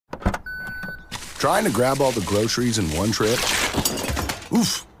Trying to grab all the groceries in one trip?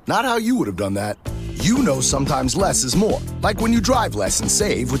 Oof, not how you would have done that. You know sometimes less is more. Like when you drive less and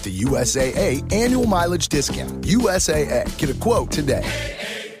save with the USAA annual mileage discount. USAA. Get a quote today.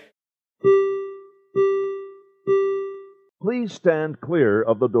 Please stand clear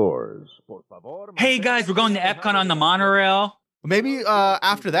of the doors. Hey guys, we're going to Epcot on the monorail. Maybe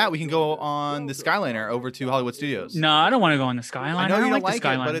after that we can go on the Skyliner over to Hollywood Studios. No, I don't want to go on the Skyliner. I know you don't like the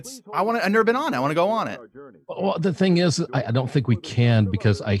Skyliner. it, but I've never been on it. I want to go on it. Well, the thing is, I don't think we can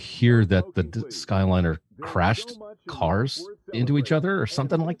because I hear that the Skyliner crashed cars into each other or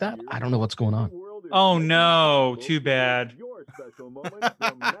something like that. I don't know what's going on. Oh no, too bad.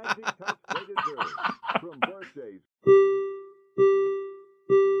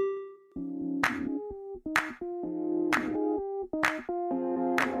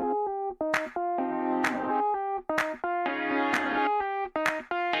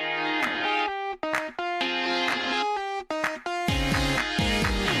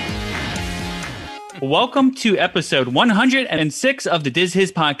 Welcome to episode 106 of the Diz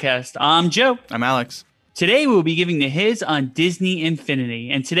His podcast. I'm Joe. I'm Alex. Today we'll be giving the His on Disney Infinity.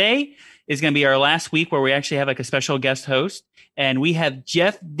 And today is going to be our last week where we actually have like a special guest host. And we have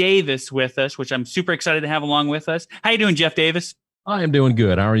Jeff Davis with us, which I'm super excited to have along with us. How you doing, Jeff Davis? I am doing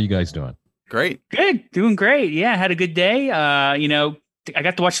good. How are you guys doing? Great. Good. Doing great. Yeah, had a good day. I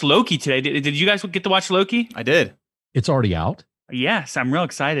got to watch Loki today. Did you guys get to watch Loki? I did. It's already out? Yes, I'm real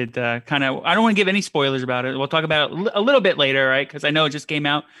excited. I don't want to give any spoilers about it. We'll talk about it a little bit later, right? Because I know it just came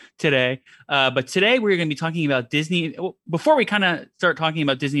out today. But today we're going to be talking about Disney. Before we kind of start talking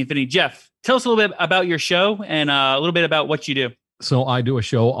about Disney Infinity, Jeff, tell us a little bit about your show and a little bit about what you do. So I do a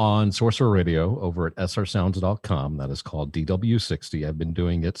show on Sorcerer Radio over at srsounds.com that is called DW60. I've been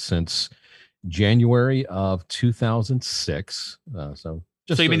doing it since January of 2006.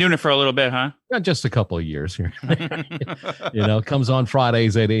 So you've been doing it for a little bit, huh? Just a couple of years here. It comes on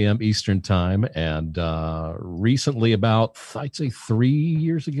Fridays, 8 a.m. Eastern time. And recently, about, I'd say 3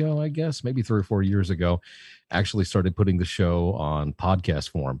 years ago, I guess, maybe 3 or 4 years ago, actually started putting the show on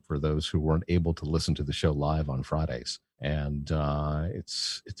podcast form for those who weren't able to listen to the show live on Fridays. And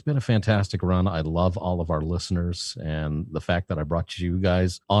it's been a fantastic run. I love all of our listeners, and the fact that I brought you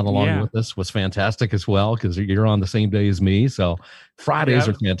guys on along with us was fantastic as well, because you're on the same day as me. So Fridays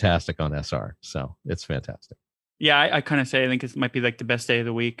are fantastic on SR. So it's fantastic. Yeah, I kind of say I think it might be like the best day of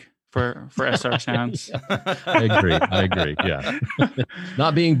the week for SR Sounds. I agree. Yeah,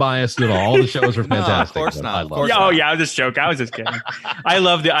 not being biased at all. The shows are fantastic. No, of course not. I was just joking. I was just kidding. I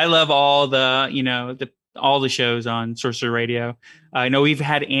love all the all the shows on Sorcerer Radio. I know we've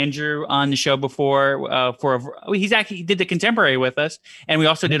had Andrew on the show before. He did the contemporary with us, and we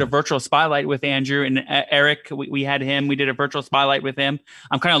also did a virtual spotlight with Andrew and Eric. We had him. We did a virtual spotlight with him.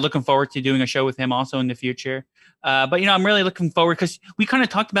 I'm kind of looking forward to doing a show with him also in the future. But I'm really looking forward because we kind of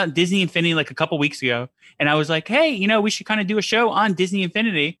talked about Disney Infinity like a couple weeks ago, and I was like, hey, we should kind of do a show on Disney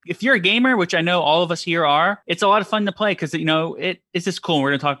Infinity. If you're a gamer, which I know all of us here are, it's a lot of fun to play because it's just cool.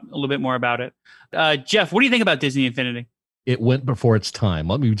 We're going to talk a little bit more about it. Jeff, what do you think about Disney Infinity? It went before its time.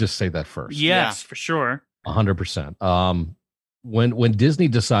 Let me just say that first. Yes, for sure. 100%. When Disney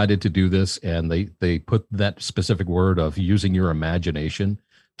decided to do this, and they put that specific word of using your imagination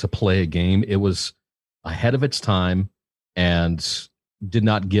to play a game, it was ahead of its time and did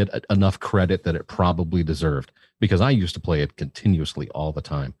not get enough credit that it probably deserved, because I used to play it continuously all the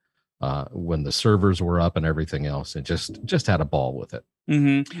time when the servers were up and everything else, and just had a ball with it.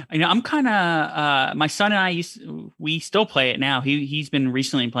 Mm-hmm. I'm kind of my son and I we still play it now. He's been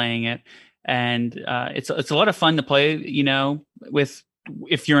recently playing it, and it's a lot of fun to play. With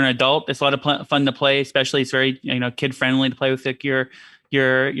if you're an adult, it's a lot of fun to play. Especially it's very kid friendly to play with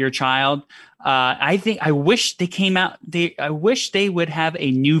your child. I wish they came out. I wish they would have a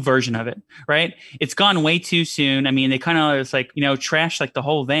new version of it. Right? It's gone way too soon. I mean, they kind of just trash like the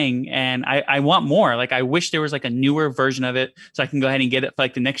whole thing, and I want more. Like, I wish there was like a newer version of it, so I can go ahead and get it for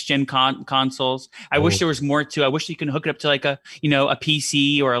like the next gen consoles. I wish there was more too. I wish you can hook it up to like a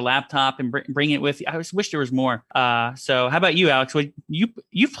PC or a laptop and bring it with you. I just wish there was more. So how about you, Alex?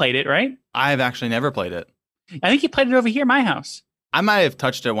 You've played it, right? I've actually never played it. I think you played it over here at my house. I might have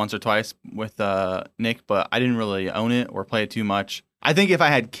touched it once or twice with Nick, but I didn't really own it or play it too much. I think if I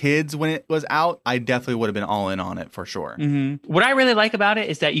had kids when it was out, I definitely would have been all in on it for sure. Mm-hmm. What I really like about it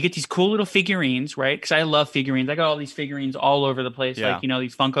is that you get these cool little figurines, right? Because I love figurines. I got all these figurines all over the place, like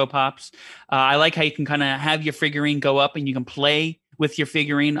these Funko Pops. I like how you can kind of have your figurine go up and you can play with your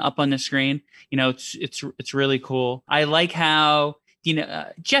figurine up on the screen. It's really cool. I like how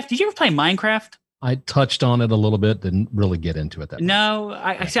Jeff, did you ever play Minecraft? I touched on it a little bit, didn't really get into it that much. No,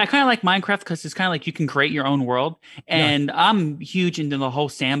 I see. I kind of like Minecraft because it's kind of like you can create your own world, and I'm huge into the whole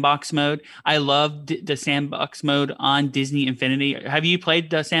sandbox mode. I love the sandbox mode on Disney Infinity. Have you played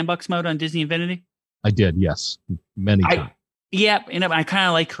the sandbox mode on Disney Infinity? I did, yes, many times. Yeah, and I kind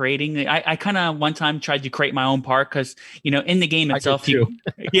of like creating. I kind of one time tried to create my own park because in the game itself,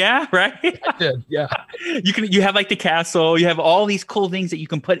 yeah, right. I did, yeah. You have like the castle, you have all these cool things that you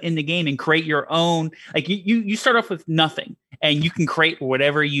can put in the game and create your own. Like you start off with nothing and you can create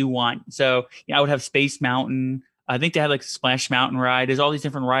whatever you want. So I would have Space Mountain. I think they had like Splash Mountain ride. There's all these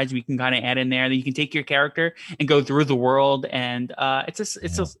different rides we can kind of add in there that you can take your character and go through the world, and it's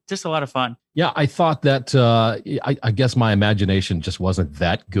just a lot of fun. Yeah, I thought that I guess my imagination just wasn't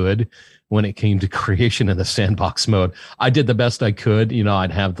that good when it came to creation in the sandbox mode. I did the best I could.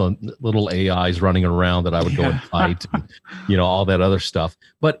 I'd have the little AIs running around that I would go and fight, and, all that other stuff.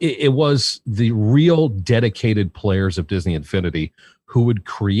 But it was the real dedicated players of Disney Infinity who would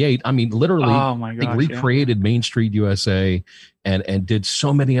create, literally, oh my gosh, recreated Main Street USA and did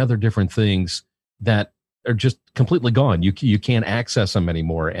so many other different things that are just completely gone. You can't access them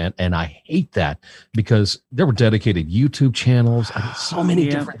anymore. And I hate that because there were dedicated YouTube channels. So many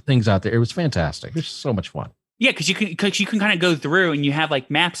different things out there. It was fantastic. It was so much fun. Yeah, because you can kind of go through and you have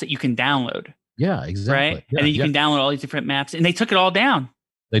like maps that you can download. Yeah, exactly. Right? Yeah, and then you can download all these different maps, and they took it all down.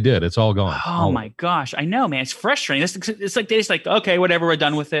 They did. It's all gone. Oh my gosh. I know, man. It's frustrating. It's like, they just like, okay, whatever, we're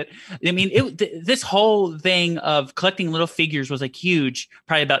done with it. I mean, this whole thing of collecting little figures was like huge,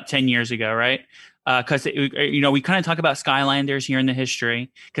 probably about 10 years ago, right? Because we kind of talk about Skylanders here in the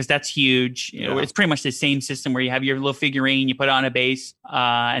history because that's huge. It's pretty much the same system where you have your little figurine, you put it on a base,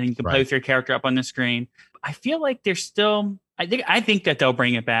 and then you can play with your character up on the screen. I feel like there's still. I think that they'll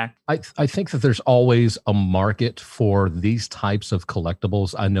bring it back. I think that there's always a market for these types of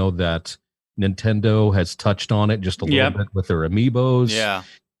collectibles. I know that Nintendo has touched on it just a little bit with their amiibos. Yeah.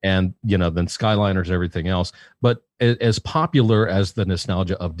 And, then Skyliners, everything else. But as popular as the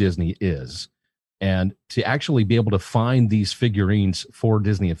nostalgia of Disney is, and to actually be able to find these figurines for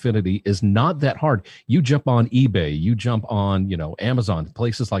Disney Infinity is not that hard. You jump on eBay, you jump on, Amazon,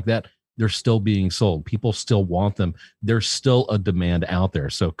 places like that. They're still being sold. People still want them. There's still a demand out there.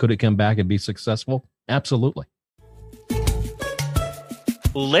 So could it come back and be successful? Absolutely.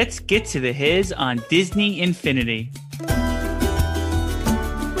 Let's get to the his on Disney Infinity.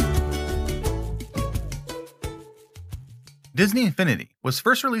 Disney Infinity was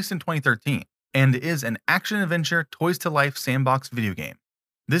first released in 2013 and is an action-adventure, toys-to-life sandbox video game.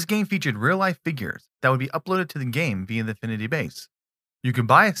 This game featured real-life figures that would be uploaded to the game via the Infinity Base. You could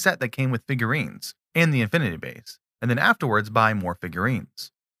buy a set that came with figurines and the Infinity Base, and then afterwards buy more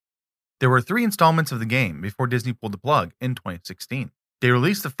figurines. There were 3 installments of the game before Disney pulled the plug in 2016. They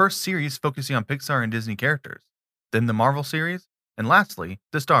released the first series focusing on Pixar and Disney characters, then the Marvel series, and lastly,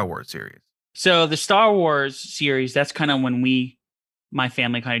 the Star Wars series. So the Star Wars series, that's kind of when my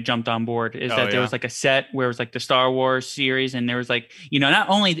family kind of jumped on board, there was like a set where it was like the Star Wars series, and there was like, not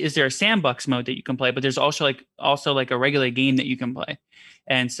only is there a sandbox mode that you can play, but there's also like a regular game that you can play.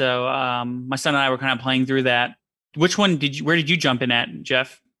 And so my son and I were kind of playing through that. Where did you jump in at,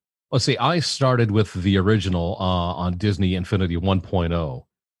 Jeff? Well, see, I started with the original on Disney Infinity 1.0.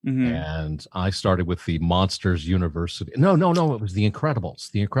 And I started with the Monsters University. No, it was the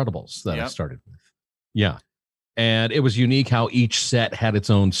Incredibles that I started with. Yeah. And it was unique how each set had its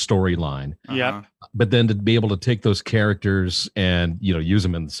own storyline. Yeah. But then to be able to take those characters and, use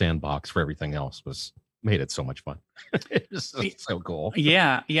them in the sandbox for everything else made it so much fun. It's so cool.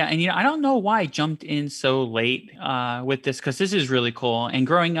 Yeah. And, I don't know why I jumped in so late with this, because this is really cool. And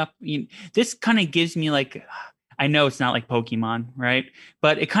growing up, this kind of gives me like, I know it's not like Pokemon, right?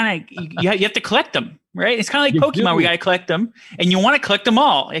 But it kind of, you have to collect them, right? It's kind of like Pokemon. We got to collect them, and you want to collect them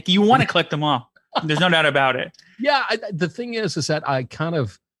all. Like, you want to collect them all. There's no doubt about it. Yeah. The thing is that I kind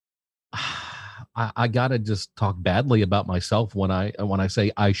of, I got to just talk badly about myself when I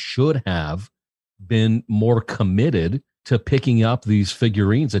say I should have been more committed to picking up these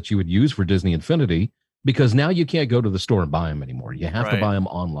figurines that you would use for Disney Infinity, because now you can't go to the store and buy them anymore. You have to buy them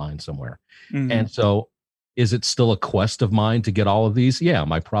online somewhere. And so, is it still a quest of mine to get all of these? Yeah.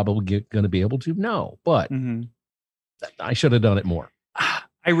 Am I probably going to be able to? No, but I should have done it more.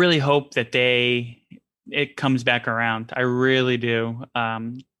 I really hope that it comes back around. I really do.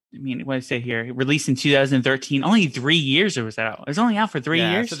 What did I say here? Released in 2013. Only 3 years it was out. It was only out for 3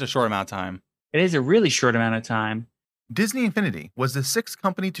 years. It's such a short amount of time. It is a really short amount of time. Disney Infinity was the 6th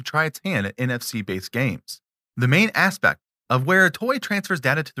company to try its hand at NFC-based games. The main aspect of where a toy transfers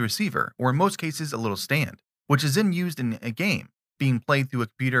data to the receiver, or in most cases a little stand, which is then used in a game being played through a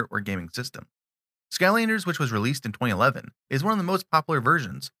computer or gaming system. Skylanders, which was released in 2011, is one of the most popular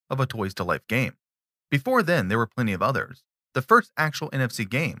versions of a Toys to Life game. Before then, there were plenty of others. The first actual NFC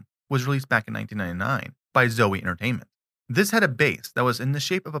game was released back in 1999 by Zoe Entertainment. This had a base that was in the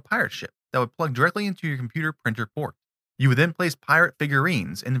shape of a pirate ship that would plug directly into your computer printer port. You would then place pirate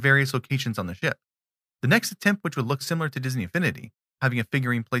figurines in various locations on the ship. The next attempt, which would look similar to Disney Infinity, having a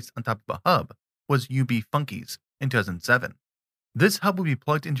figurine placed on top of a hub, was UB Funkies in 2007. This hub would be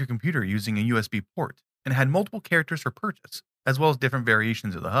plugged into your computer using a USB port and had multiple characters for purchase, as well as different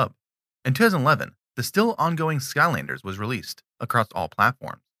variations of the hub. In 2011, the still ongoing Skylanders was released across all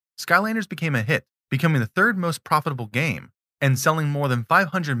platforms. Skylanders became a hit, becoming the third most profitable game and selling more than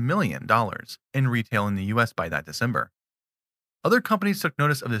 $500 million in retail in the US by that December. Other companies took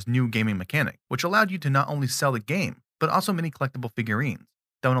notice of this new gaming mechanic, which allowed you to not only sell the game, but also many collectible figurines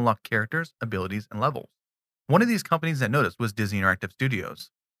that would unlock characters, abilities, and levels. One of these companies that noticed was Disney Interactive Studios,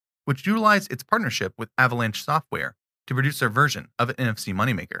 which utilized its partnership with Avalanche Software to produce their version of an NFC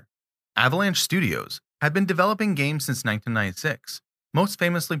moneymaker. Avalanche Studios had been developing games since 1996, most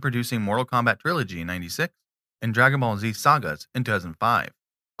famously producing Mortal Kombat Trilogy in 1996 and Dragon Ball Z Sagas in 2005.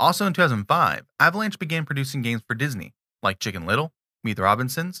 Also in 2005, Avalanche began producing games for Disney, like Chicken Little, Meet the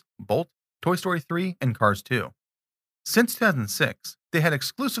Robinsons, Bolt, Toy Story 3, and Cars 2. Since 2006, they had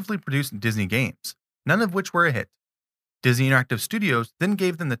exclusively produced Disney games, none of which were a hit. Disney Interactive Studios then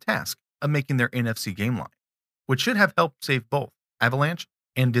gave them the task of making their NFC game line, which should have helped save both Avalanche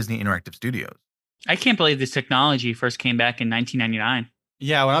and Disney Interactive Studios. I can't believe this technology first came back in 1999.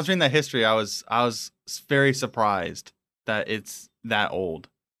 Yeah, when I was reading that history, I was very surprised that it's that old.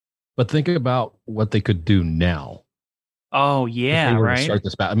 But think about what they could do now. Oh, yeah, right. Start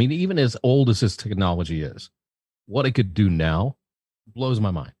this back. I mean, even as old as this technology is, what it could do now blows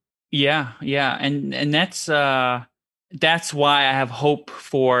my mind. Yeah, and that's why I have hope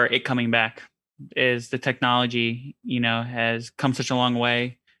for it coming back. Is the technology, has come such a long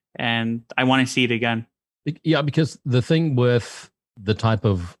way, and I want to see it again. Yeah, because the thing with the type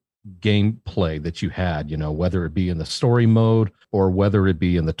of gameplay that you had, whether it be in the story mode or whether it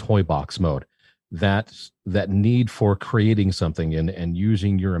be in the toy box mode, that need for creating something and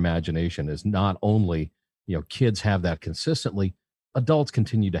using your imagination is not only, kids have that consistently, adults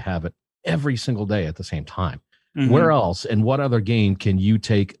continue to have it every single day at the same time. Mm-hmm. Where else and what other game can you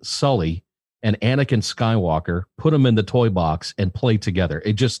take Sully and Anakin Skywalker, put them in the toy box and play together?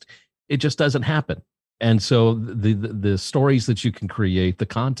 It just doesn't happen. And so the stories that you can create, the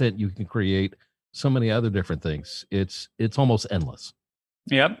content you can create, so many other different things, it's almost endless.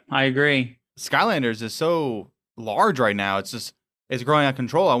 Yep, I agree. Skylanders is so large right now. It's growing out of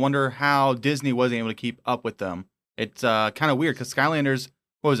control. I wonder how Disney wasn't able to keep up with them. It's kind of weird because Skylanders,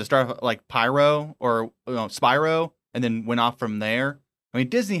 what was it, started like Pyro or Spyro and then went off from there. I mean,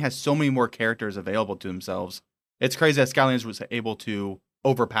 Disney has so many more characters available to themselves. It's crazy that Skylanders was able to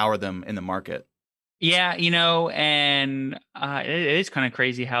overpower them in the market. Yeah, and it is kind of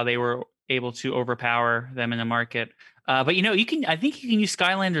crazy how they were able to overpower them in the market. But I think you can use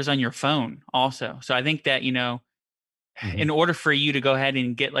Skylanders on your phone also. So I think that, in order for you to go ahead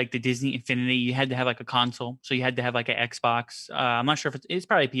and get like the Disney Infinity, you had to have like a console. So you had to have like an Xbox. I'm not sure if it's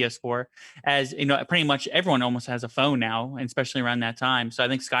probably PS4, as pretty much everyone almost has a phone now, and especially around that time. So I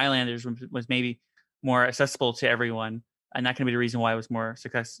think Skylanders was maybe more accessible to everyone, and that can be the reason why it was more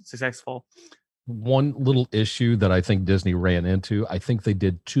successful. One little issue that I think Disney ran into, I think they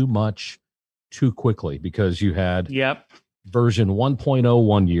did too much too quickly, because you had version 1.0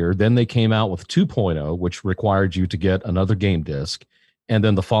 one year, then they came out with 2.0, which required you to get another game disc, and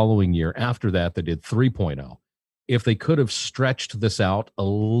then the following year after that they did 3.0. If they could have stretched this out a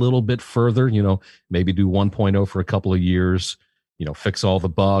little bit further, maybe do 1.0 for a couple of years, fix all the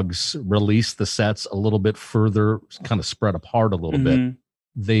bugs, release the sets a little bit further, kind of spread apart a little bit,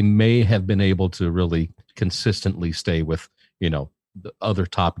 they may have been able to really consistently stay with, the other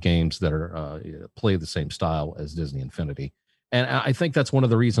top games that are play the same style as Disney Infinity. And I think that's one of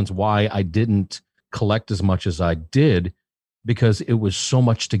the reasons why I didn't collect as much as I did, because it was so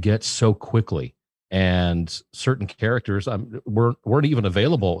much to get so quickly. And certain characters weren't even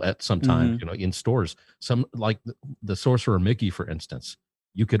available at some time, in stores. Some, like the Sorcerer Mickey, for instance,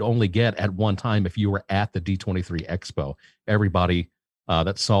 you could only get at one time if you were at the D23 Expo. Everybody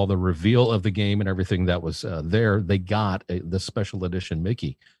that saw the reveal of the game and everything that was there, they got the special edition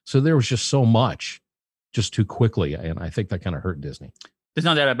Mickey. So there was just so much just too quickly. And I think that kind of hurt Disney. There's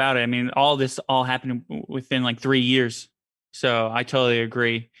no doubt about it. I mean, all this happened within like 3 years. So I totally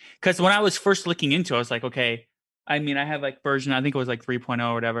agree. Because when I was first looking into it, I was like, okay, I mean, I have like version, I think it was like 3.0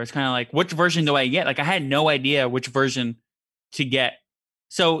 or whatever. It's kind of like, which version do I get? Like I had no idea which version to get.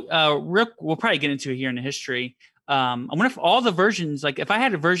 So, we'll probably get into it here in the history. I wonder if all the versions, like if I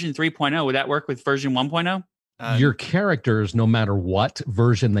had a version 3.0, would that work with version 1.0? Your characters, no matter what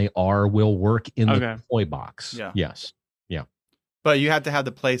version they are, will work in Okay. the toy box. Yeah. Yes. But you have to have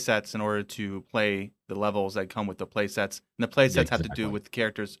the play sets in order to play the levels that come with the play sets. And the play sets have to do Exactly. with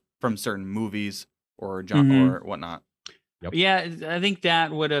characters from certain movies or Mhm. or whatnot. Yep. Yeah, I think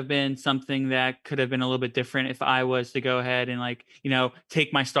that would have been something that could have been a little bit different if I was to go ahead and like,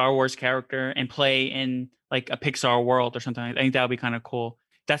 take my Star Wars character and play in like a Pixar world or something. I think that would be kind of cool.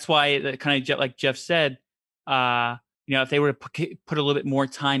 That's why, kind of like Jeff said, if they were to put a little bit more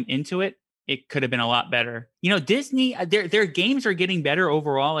time into it, it could have been a lot better. Disney, their games are getting better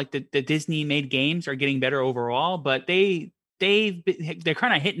overall. Like the Disney made games are getting better overall, but they're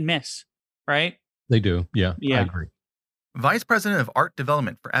kind of hit and miss, right? They do. Yeah. Yeah. I agree. Vice President of Art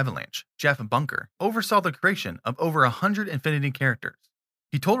Development for Avalanche, Jeff Bunker, oversaw the creation of over 100 Infinity characters.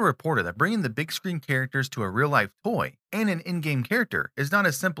 He told a reporter that bringing the big screen characters to a real-life toy and an in-game character is not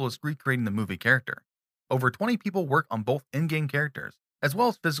as simple as recreating the movie character. Over 20 people work on both in-game characters, as well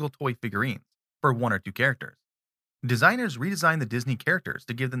as physical toy figurines, for 1 or 2 characters. Designers redesigned the Disney characters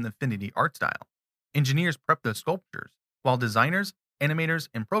to give them the Infinity art style. Engineers prep the sculptures, while designers, animators,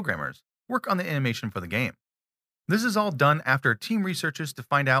 and programmers work on the animation for the game. This is all done after team researches to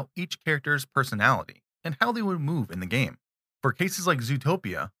find out each character's personality and how they would move in the game. For cases like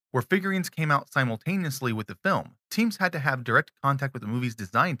Zootopia, where figurines came out simultaneously with the film, teams had to have direct contact with the movie's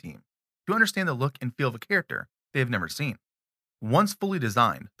design team to understand the look and feel of a character they have never seen. Once fully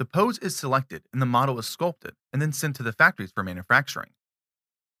designed, the pose is selected and the model is sculpted and then sent to the factories for manufacturing.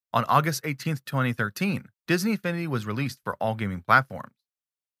 On August 18, 2013, Disney Infinity was released for all gaming platforms.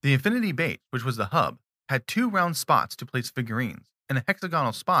 The Infinity Base, which was the hub, had 2 round spots to place figurines and a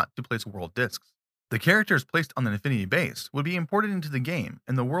hexagonal spot to place world discs. The characters placed on the Infinity Base would be imported into the game,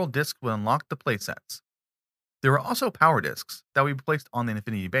 and the world disc would unlock the playsets. There were also power discs that would be placed on the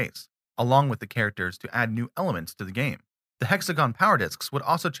Infinity Base, along with the characters to add new elements to the game. The hexagon power discs would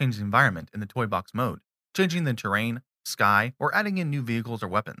also change the environment in the toy box mode, changing the terrain, sky, or adding in new vehicles or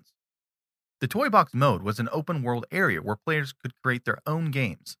weapons. The toy box mode was an open world area where players could create their own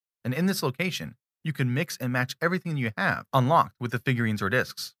games, and in this location, you could mix and match everything you have unlocked with the figurines or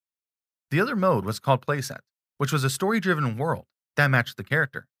discs. The other mode was called Playset, which was a story-driven world that matched the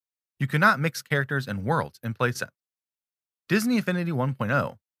character. You could not mix characters and worlds in Playset. Disney Infinity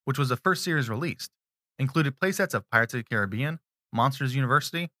 1.0, which was the first series released, included playsets of Pirates of the Caribbean, Monsters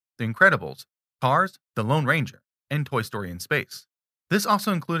University, The Incredibles, Cars, The Lone Ranger, and Toy Story in Space. This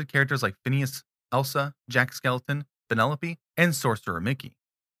also included characters like Phineas, Elsa, Jack Skellington, Penelope, and Sorcerer Mickey.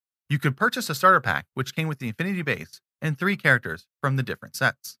 You could purchase a starter pack, which came with the Infinity Base and 3 characters from the different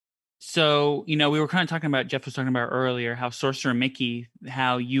sets. So, we were kind of talking about, Jeff was talking about earlier, how Sorcerer Mickey,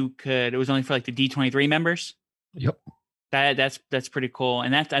 how it was only for like the D23 members. Yep. That's pretty cool.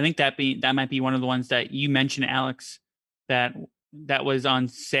 And I think that might be one of the ones that you mentioned, Alex, that was on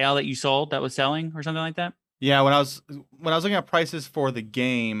sale that you sold, that was selling or something like that. Yeah, when I was looking at prices for the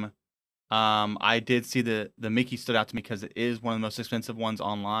game, I did see the Mickey stood out to me because it is one of the most expensive ones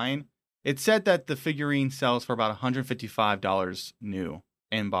online. It said that the figurine sells for about $155 new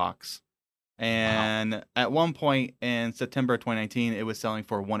in box. And At one point in September 2019, it was selling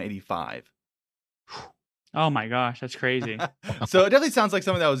for $185. Oh my gosh, that's crazy. So it definitely sounds like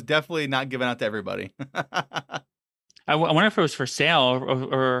something that was definitely not given out to everybody. I wonder if it was for sale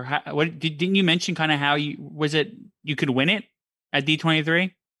or didn't you mention kind of how you could win it at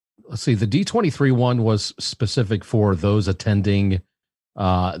D23? Let's see. The D23 one was specific for those attending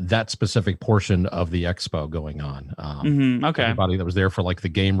that specific portion of the expo going on. Okay. Everybody that was there for like the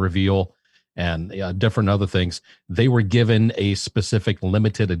game reveal and different other things, they were given a specific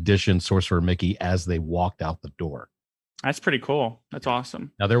limited edition Sorcerer Mickey as they walked out the door. That's pretty cool. That's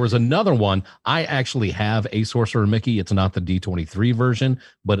awesome. Now, there was another one. I actually have a Sorcerer Mickey. It's not the D23 version,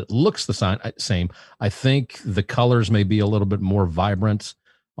 but it looks the same. I think the colors may be a little bit more vibrant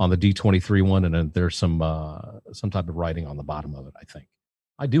on the D23 one, and then there's some type of writing on the bottom of it, I think.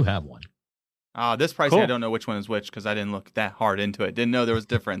 I do have one. This pricing, Cool. I don't know which one is which because I didn't look that hard into it. Didn't know there was a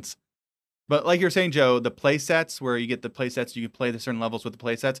difference. But like you're saying, Joe, the play sets where you get the play sets, you can play the certain levels with the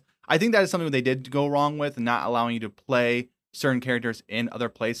play sets. I think that is something they did go wrong with, not allowing you to play certain characters in other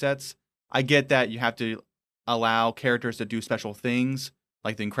play sets. I get that you have to allow characters to do special things,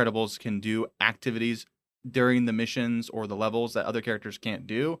 like the Incredibles can do activities during the missions or the levels that other characters can't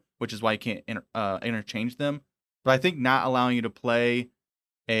do, which is why you can't interchange them. But I think not allowing you to play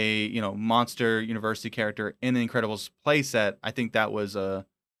a Monster University character in the Incredibles play set, I think that was a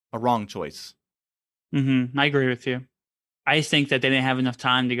wrong choice. I agree with you. I just think that they didn't have enough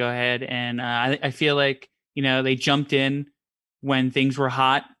time to go ahead, and I feel like they jumped in when things were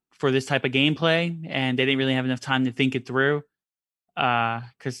hot for this type of gameplay, and they didn't really have enough time to think it through.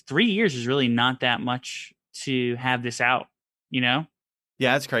 Because 3 years is really not that much to have this out, Yeah,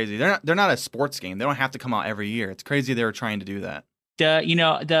 that's crazy. They're not a sports game. They don't have to come out every year. It's crazy they were trying to do that.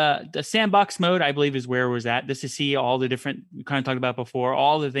 The sandbox mode, I believe, is where it was at. Just to see all the different, we kind of talked about before,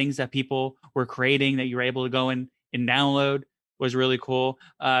 all the things that people were creating that you were able to go in and download was really cool.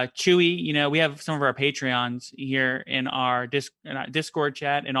 Chewy, we have some of our Patreons here in our Discord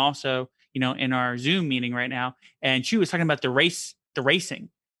chat, and also in our Zoom meeting right now. And Chewy was talking about the racing.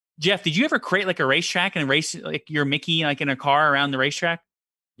 Jeff, did you ever create like a racetrack and race like your Mickey like in a car around the racetrack?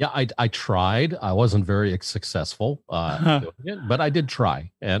 Yeah, I tried. I wasn't very successful doing it, but I did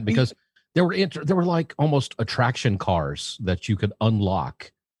try. And because there were like almost attraction cars that you could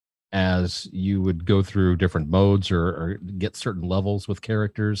unlock as you would go through different modes or get certain levels with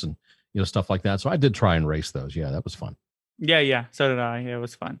characters and stuff like that. So I did try and race those. Yeah, that was fun. Yeah, so did I. Yeah, it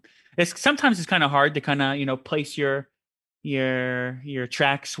was fun. Sometimes it's kind of hard to kind of place your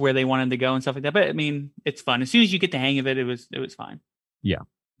tracks where they wanted to go and stuff like that. But I mean, it's fun. As soon as you get the hang of it, it was fine. Yeah.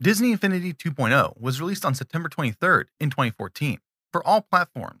 Disney Infinity 2.0 was released on September 23rd in 2014 for all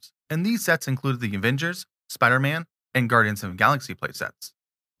platforms, and these sets included the Avengers, Spider-Man, and Guardians of the Galaxy playsets.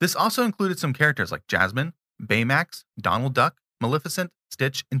 This also included some characters like Jasmine, Baymax, Donald Duck, Maleficent,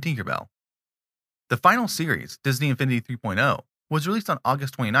 Stitch, and Tinkerbell. The final series, Disney Infinity 3.0, was released on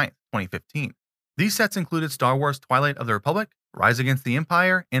August 29th, 2015. These sets included Star Wars Twilight of the Republic, Rise Against the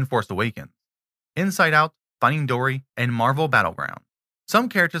Empire, and Force Awakens, Inside Out, Finding Dory, and Marvel Battleground. Some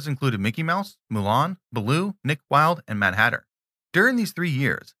characters included Mickey Mouse, Mulan, Baloo, Nick Wilde, and Mad Hatter. During these 3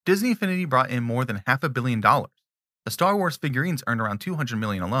 years, Disney Infinity brought in more than $500 million. The Star Wars figurines earned around $200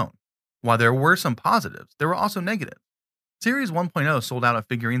 million alone. While there were some positives, there were also negatives. Series 1.0 sold out of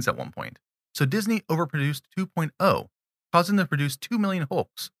figurines at one point, so Disney overproduced 2.0, causing them to produce 2 million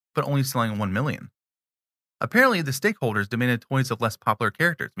Hulks, but only selling 1 million. Apparently, the stakeholders demanded toys of less popular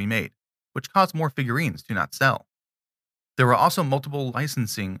characters be made, which caused more figurines to not sell. There were also multiple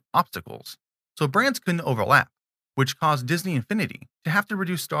licensing obstacles, so brands couldn't overlap, which caused Disney Infinity to have to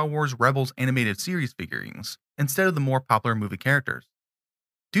produce Star Wars Rebels animated series figurines instead of the more popular movie characters.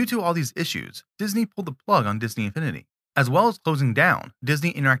 Due to all these issues, Disney pulled the plug on Disney Infinity, as well as closing down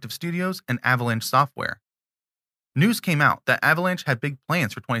Disney Interactive Studios and Avalanche Software. News came out that Avalanche had big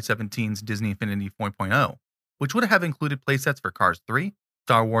plans for 2017's Disney Infinity 4.0, which would have included playsets for Cars 3,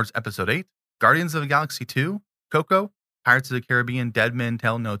 Star Wars Episode 8, Guardians of the Galaxy 2, Coco, Pirates of the Caribbean Dead Men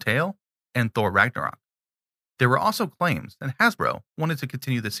Tell No Tale, and Thor Ragnarok. There were also claims that Hasbro wanted to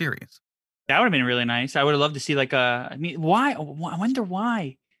continue the series. That would have been really nice. I would have loved to see why? I wonder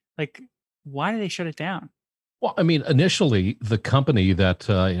why. Why did they shut it down? Well, I mean, initially the company that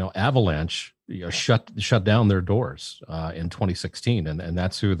Avalanche shut down their doors in 2016, and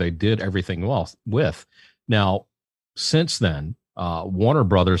that's who they did everything with. Now, since then, Warner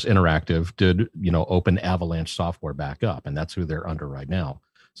Brothers Interactive did open Avalanche Software back up, and that's who they're under right now.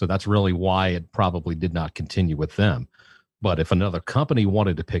 So that's really why it probably did not continue with them. But if another company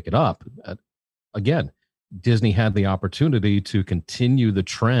wanted to pick it up, again, Disney had the opportunity to continue the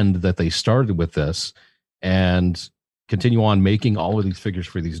trend that they started with this and continue on making all of these figures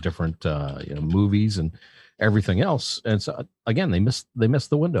for these different movies and everything else. And so again, they missed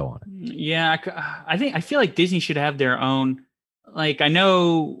the window on it. Yeah, I feel like Disney should have their own. I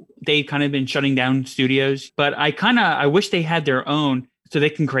know they've kind of been shutting down studios, but I wish they had their own so they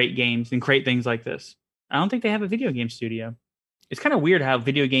can create games and create things like this. I don't think they have a video game studio. It's kind of weird how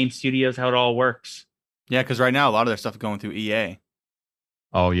video game studios, how it all works. Yeah, because right now a lot of their stuff is going through EA.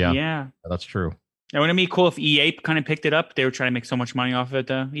 Oh, yeah. Yeah. That's true. It would be cool if EA kind of picked it up. They were trying to make so much money off of it,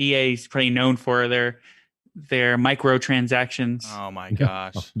 though. EA is pretty known for their microtransactions. Oh, my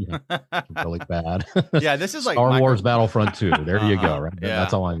gosh. Yeah, really bad. Yeah, this is like Star Wars Battlefront 2. There you go. Right? Yeah.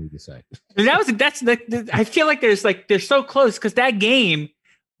 That's all I need to say. I feel like they're so close because that game,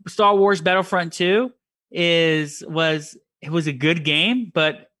 Star Wars Battlefront 2, was a good game,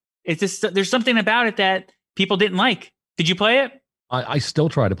 but it's just there's something about it that people didn't like. Did you play it? I still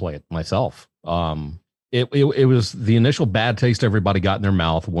try to play it myself. It was the initial bad taste everybody got in their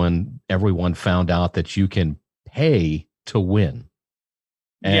mouth when everyone found out that you can pay to win.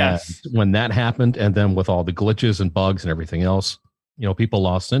 And yes. When that happened, and then with all the glitches and bugs and everything else, people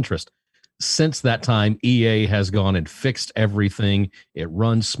lost interest. Since that time, EA has gone and fixed everything. It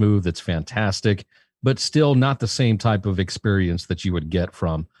runs smooth. It's fantastic, but still not the same type of experience that you would get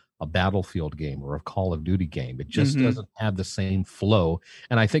from a Battlefield game or a Call of Duty game. It just doesn't have the same flow.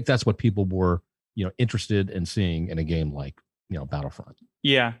 And I think that's what people were interested in seeing in a game like, Battlefront.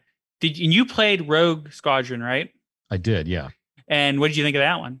 Yeah. And you played Rogue Squadron, right? I did, yeah. And what did you think of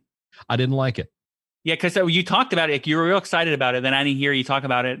that one? I didn't like it. Yeah, because you talked about it. Like, you were real excited about it. Then I didn't hear you talk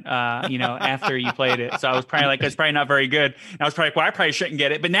about it, after you played it. So I was probably like, it's probably not very good. And I was probably like, well, I probably shouldn't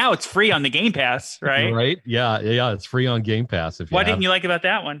get it. But now it's free on the Game Pass, right? Right? Yeah. It's free on Game Pass. What didn't you like about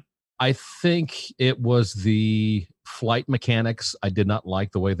that one? I think it was the flight mechanics. I did not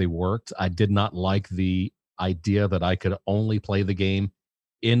like the way they worked. I did not like the idea that I could only play the game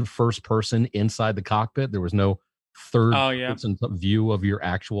in first person inside the cockpit. There was no third person view of your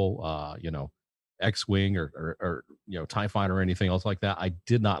actual, X-Wing or TIE fighter or anything else like that. I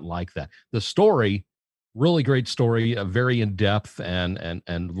did not like that. The story, really great story, very in depth,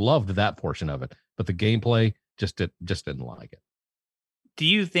 and loved that portion of it. But the gameplay just didn't like it. Do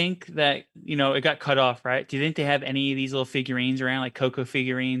you think that, it got cut off, right? Do you think they have any of these little figurines around, like Coco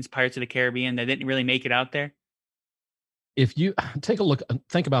figurines, Pirates of the Caribbean, that didn't really make it out there? If you take a look,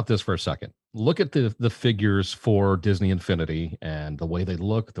 think about this for a second. Look at the figures for Disney Infinity and the way they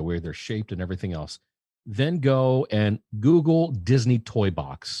look, the way they're shaped and everything else. Then go and Google Disney Toy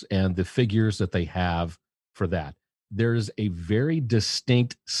Box and the figures that they have for that. There's a very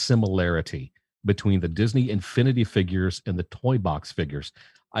distinct similarity between the Disney Infinity figures and the Toy Box figures.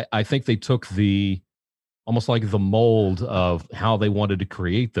 I think they took almost like the mold of how they wanted to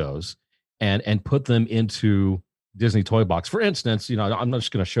create those and put them into Disney Toy Box. For instance, I'm not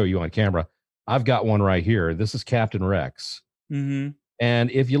just going to show you on camera. I've got one right here. This is Captain Rex. Mm-hmm.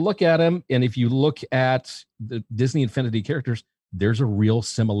 And if you look at him, and if you look at the Disney Infinity characters, there's a real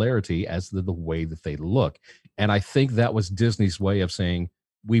similarity as to the way that they look. And I think that was Disney's way of saying,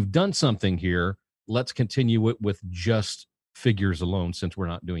 we've done something here. Let's continue it with just figures alone, since we're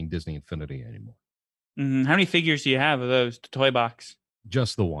not doing Disney Infinity anymore. Mm-hmm. How many figures do you have of those Toy Box?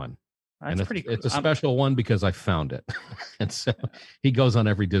 Just the one. That's pretty cool. It's a special one because I found it. And so he goes on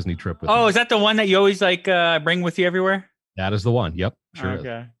every Disney trip with me. me. Is that the one that you always bring with you everywhere? That is the one. Yep. Sure is.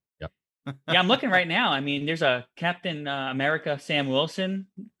 Yep. Yeah, I'm looking right now. I mean, there's a Captain America Sam Wilson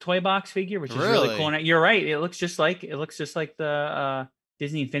Toy Box figure, which is really cool. And you're right. It looks just like the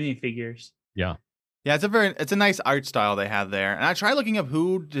Disney Infinity figures. Yeah. Yeah, it's a nice art style they have there. And I tried looking up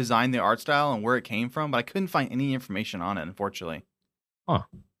who designed the art style and where it came from, but I couldn't find any information on it, unfortunately. Huh.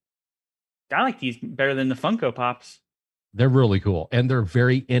 I like these better than the Funko Pops. They're really cool, and they're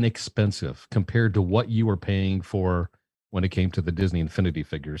very inexpensive compared to what you were paying for when it came to the Disney Infinity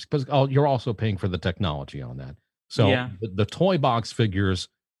figures, because you're also paying for the technology on that. So the Toy Box figures,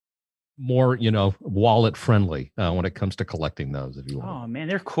 more, wallet friendly when it comes to collecting those, if you want. Oh man,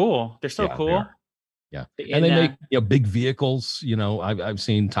 they're cool. They're so cool. Yeah. And they make big vehicles. I've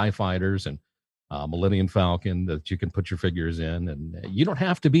seen TIE fighters and Millennium Falcon that you can put your figures in, and you don't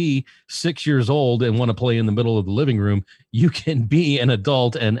have to be 6 years old and want to play in the middle of the living room. You can be an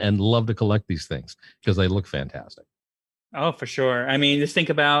adult and love to collect these things because they look fantastic. Oh, for sure. I mean, just think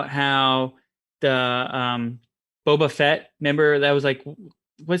about how the Boba Fett, remember that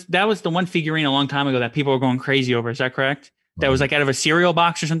was the one figurine a long time ago that people were going crazy over. Is that correct? That was like out of a cereal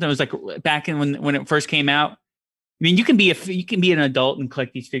box or something. It was like back in when it first came out. I mean, you can be an adult and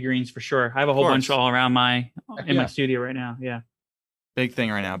collect these figurines for sure. I have a whole bunch all around my studio right now. Yeah. Big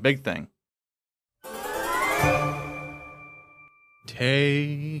thing right now. Big thing.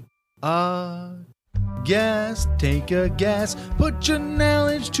 Take a guess. Take a guess. Put your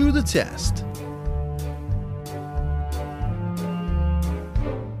knowledge to the test.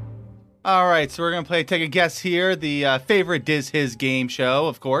 All right, so we're going to play Take a Guess here. The favorite Diz His game show,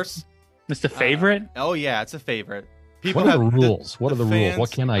 of course. It's the favorite? Oh, yeah, it's a favorite. What are the rules? What are the rules?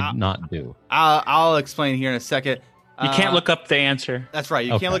 What can I not do? I'll explain here in a second. You can't look up the answer. That's right.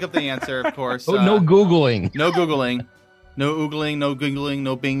 You can't look up the answer, of course. No Googling. No Googling. No oogling, no Googling,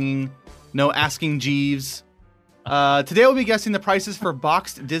 no binging, no asking Jeeves. Today we'll be guessing the prices for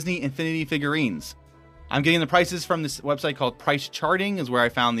boxed Disney Infinity figurines. I'm getting the prices from this website called Price Charting is where I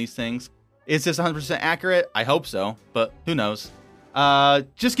found these things. Is this 100% accurate? I hope so, but who knows?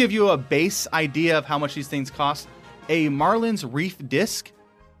 Just give you a base idea of how much these things cost. A Marlin's Reef disc,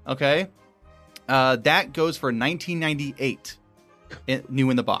 okay, that goes for $19.98 new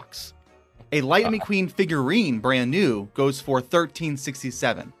in the box. A Lightning McQueen figurine, brand new, goes for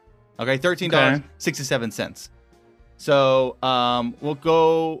 $13.67. Okay, $13.67. So we'll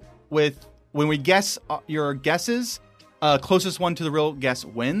go with, when we guess your guesses, closest one to the real guess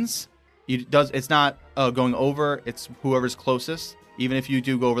wins. It's not going over, it's whoever's closest. Even if you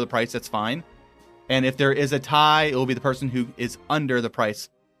do go over the price, that's fine. And if there is a tie, it will be the person who is under the price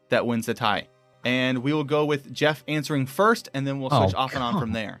that wins the tie. And we will go with Jeff answering first, and then we'll switch off and on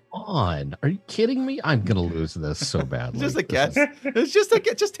from there. On. Are you kidding me? I'm going to lose this so badly. Just a guess. It's just a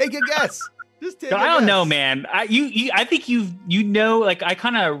guess. Just take a guess. I don't know, man. I think you know, like I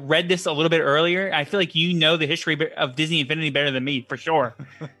kind of read this a little bit earlier. I feel like you know the history of Disney Infinity better than me, for sure.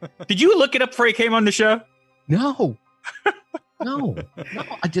 Did you look it up before you came on the show? No. No.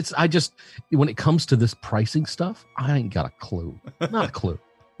 I just, when it comes to this pricing stuff, I ain't got a clue. Not a clue.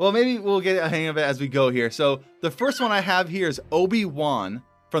 Well, maybe we'll get a hang of it as we go here. So the first one I have here is Obi-Wan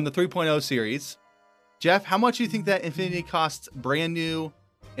from the 3.0 series. Jeff, how much do you think that Infinity costs brand new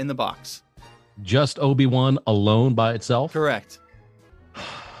in the box? Just Obi-Wan alone by itself? Correct.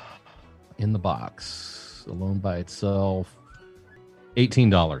 In the box. Alone by itself.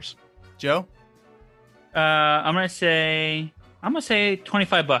 $18. Joe? I'm gonna say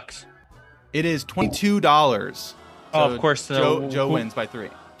 $25. It is $22. So of course. Joe wins by 3.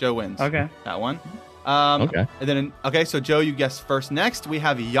 Joe wins. Okay. That one. Okay. And then, so Joe, you guessed first. Next, we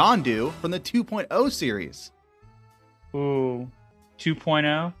have Yondu from the 2.0 series. Ooh,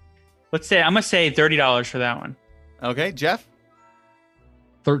 2.0. Let's say I'm gonna say $30 for that one. Okay, Jeff.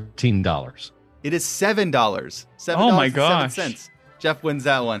 $13. It is $7. Oh my gosh. $7. Jeff wins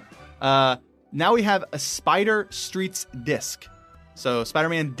that one. Now we have a Spider Streets disc. So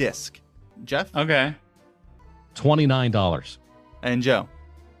Spider-Man disc. Jeff Okay. $29. and Joe.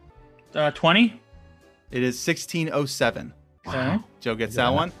 20. It is $16.07. Okay. Joe gets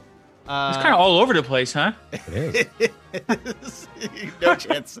that one. It's kind of all over the place, huh? It is. No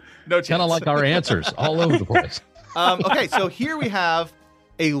chance. No chance. Kind of like our answers all over the place. Okay, so here we have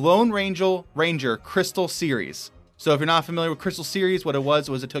a Lone Ranger Crystal series. So if you're not familiar with Crystal series, what it was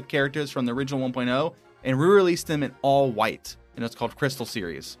it took characters from the original 1.0 and re-released them in all white, and it's called Crystal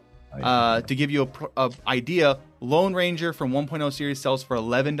series. To give you a idea, Lone Ranger from 1.0 series sells for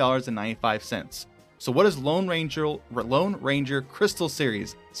 $11.95. So what does Lone Ranger Crystal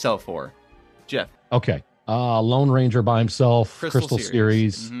series sell for? Jeff. Okay. Lone Ranger by himself, Crystal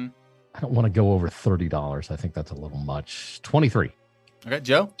series. Mm-hmm. I don't want to go over $30. I think that's a little much. 23. Okay,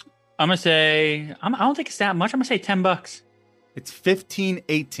 Joe. I'm gonna say I don't think it's that much. I'm gonna say $10. It's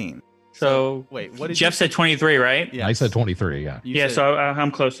 $15.18. So wait, what did Jeff said 23, right? Yeah, I said 23. Yeah. Yeah. So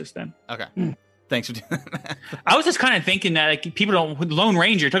I'm closest then. Okay. Thanks for doing that. I was just kind of thinking that like people don't Lone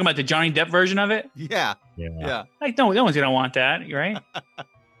Ranger. Talking about the Johnny Depp version of it. Yeah. Like no one's gonna want that, right?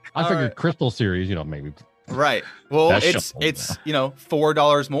 I figured right. Crystal series, maybe. Right. Well, That's it's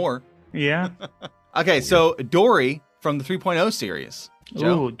 $4 more. Yeah. Okay, so Dory from the 3.0 series.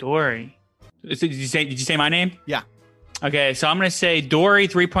 Joe? Ooh, Dory. Did you say my name? Yeah. Okay, so I'm gonna say Dory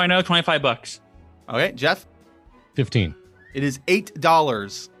 3.0, $25. Okay, Jeff. 15. It is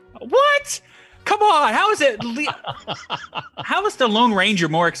 $8. What? Come on, how is it? How is the Lone Ranger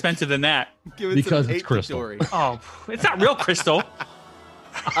more expensive than that? Give it Because some it's 8 crystal. Dory. Oh, it's not real crystal.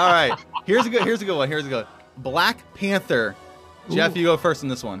 All right, here's a good one. Black Panther. Jeff, you go first in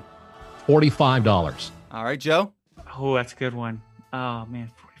this one. $45. All right, Joe. Oh, that's a good one. Oh man,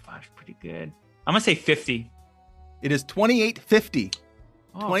 45 is pretty good. I'm gonna say 50. It is $28.50.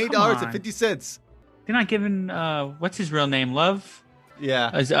 Oh, $28.50. They're not giving what's his real name? Love?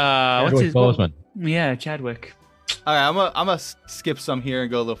 Yeah. What's Chadwick his Boseman. Yeah, Chadwick. All right, I'm gonna skip some here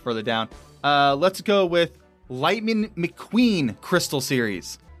and go a little further down. Let's go with Lightning McQueen Crystal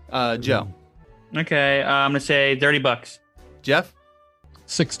series. Joe. Okay, I'm gonna say $30. Jeff.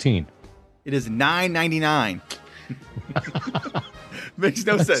 16. It is $9.99. Makes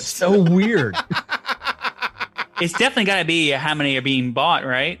no sense. So weird. It's definitely gotta be how many are being bought,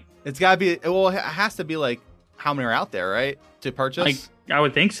 right? It's gotta be. Well, it has to be like how many are out there, right, to purchase. Like I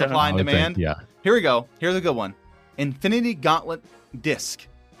would think so. Supply and I would demand. think, yeah. Here we go. Here's a good one. Infinity Gauntlet disc.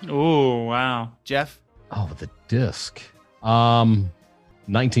 Oh wow. Jeff. Oh, the disc. $19.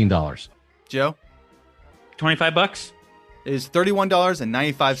 Joe. $25. It is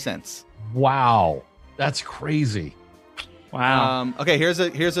 $31.95. Wow. That's crazy. Wow. Okay, here's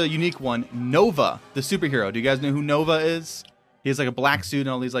a unique one. Nova, the superhero. Do you guys know who Nova is? He has like a black suit and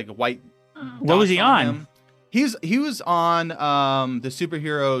all these like white. What was he dots on? him. He was on the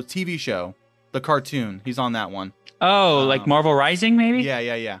superhero TV show, the cartoon. He's on that one. Oh, like Marvel Rising, maybe?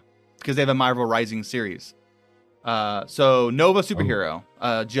 Yeah. Because they have a Marvel Rising series. So Nova superhero.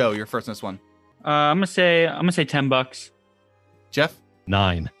 Joe, you're first in this one. I'm gonna say $10. Jeff.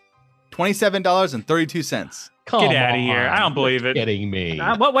 9. $27.32. Come Get outta on. here. I don't believe You're it. Kidding me.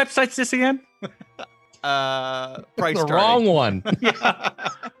 What website's this again? Price the starting. wrong one.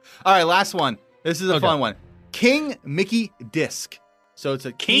 All right, last one. This is a fun one. King Mickey disc. So it's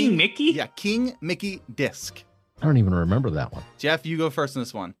a King Mickey? Yeah, King Mickey disc. I don't even remember that one. Jeff, you go first in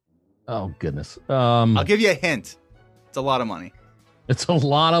this one. Oh goodness. I'll give you a hint. It's a lot of money. It's a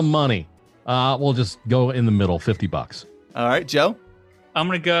lot of money. We'll just go in the middle, $50. All right, Joe. I'm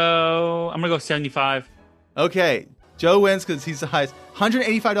gonna go 75. Okay, Joe wins because he's the highest.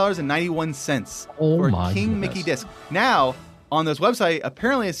 $185.91 for my King goodness. Mickey disc. Now, on this website,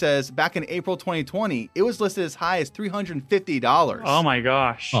 apparently it says back in April 2020, it was listed as high as $350. Oh my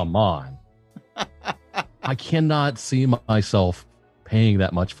gosh. Come on. I cannot see myself paying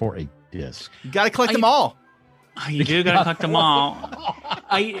that much for a disc. You got to collect them all. Oh, you do gotta collect them all.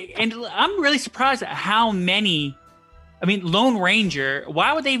 And I'm really surprised at how many. I mean, Lone Ranger.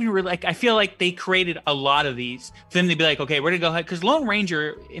 Why would they even like? I feel like they created a lot of these for them to be like, okay, we're gonna go ahead because Lone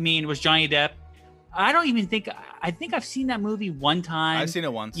Ranger. I mean, was Johnny Depp. I don't even think. I think I've seen that movie one time. I've seen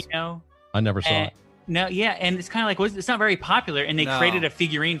it once. You know. I never saw it. No, yeah, and it's kind of like it's not very popular, and they created a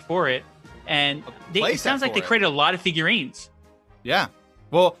figurine for it, and it sounds like they created a lot of figurines. Yeah.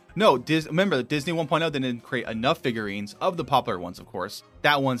 Well, no, remember, Disney 1.0 didn't create enough figurines of the popular ones, of course.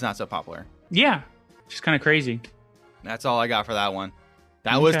 That one's not so popular. Yeah, just kind of crazy. That's all I got for that one.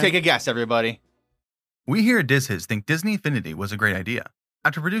 That was Take a Guess, everybody. We here at DizHiz think Disney Infinity was a great idea.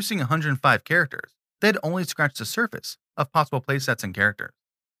 After producing 105 characters, they'd only scratched the surface of possible playsets and characters.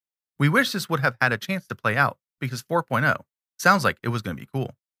 We wish this would have had a chance to play out, because 4.0 sounds like it was going to be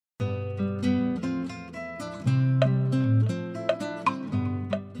cool.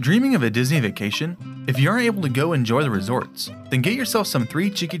 Dreaming of a Disney vacation? If you aren't able to go enjoy the resorts, then get yourself some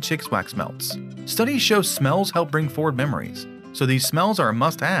 3 Cheeky Chicks wax melts. Studies show smells help bring forward memories, so these smells are a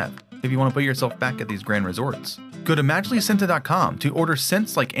must-have if you want to put yourself back at these grand resorts. Go to magicallyscented.com to order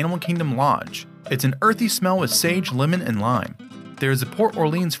scents like Animal Kingdom Lodge. It's an earthy smell with sage, lemon, and lime. There is a Port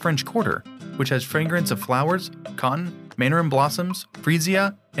Orleans French Quarter, which has fragrance of flowers, cotton, mandarin blossoms,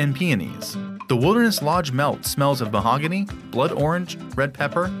 freesia, and peonies. The Wilderness Lodge Melt smells of mahogany, blood orange, red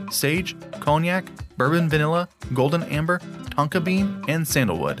pepper, sage, cognac, bourbon vanilla, golden amber, tonka bean, and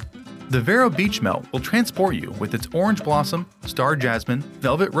sandalwood. The Vero Beach Melt will transport you with its orange blossom, star jasmine,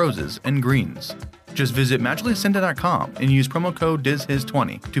 velvet roses, and greens. Just visit magicallyscented.com and use promo code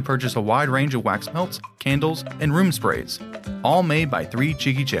DizHiz20 to purchase a wide range of wax melts, candles, and room sprays, all made by 3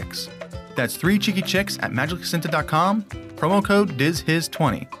 Cheeky Chicks. That's 3 Cheeky Chicks at magicallyscented.com, promo code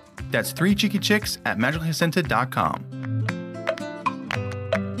DizHiz20. That's 3 Cheeky Chicks at magicallyscented.com.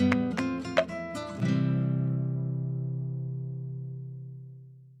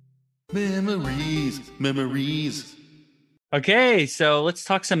 Memories. Okay, so let's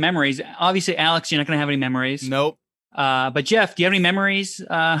talk some memories. Obviously, Alex, you're not going to have any memories. Nope. But Jeff, do you have any memories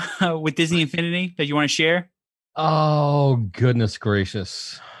with Disney Infinity that you want to share? Oh, goodness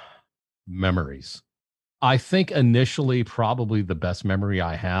gracious. Memories. I think initially probably the best memory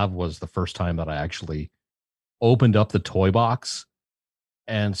I have was the first time that I actually opened up the toy box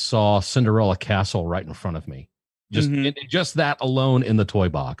and saw Cinderella Castle right in front of me. Just that alone in the toy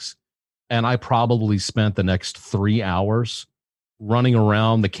box. And I probably spent the next 3 hours running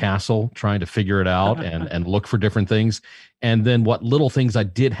around the castle trying to figure it out and look for different things. And then what little things I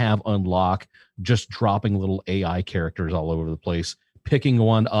did have unlock, just dropping little AI characters all over the place, picking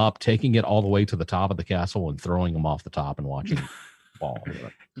one up, taking it all the way to the top of the castle and throwing them off the top and watching it fall.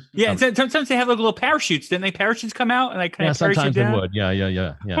 Yeah, and sometimes they have like little parachutes. Didn't they? Parachutes come out and like kind of sometimes parachute down? they would.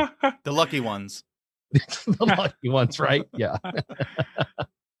 Yeah. The lucky ones. The lucky ones, right? Yeah.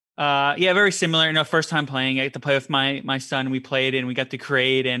 Yeah, very similar. You know, first time playing, I get to play with my son. We played and we got to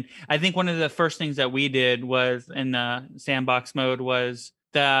create. And I think one of the first things that we did was in the sandbox mode was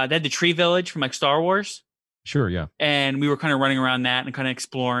they had the tree village from like Star Wars. Sure, yeah. And we were kind of running around that and kind of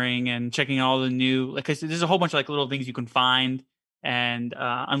exploring and checking all the new, like, 'cause there's a whole bunch of like little things you can find and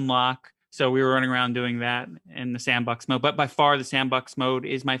unlock. So we were running around doing that in the sandbox mode. But by far, the sandbox mode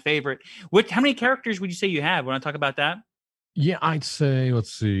is my favorite. How many characters would you say you have? Want to talk about that? Yeah, I'd say,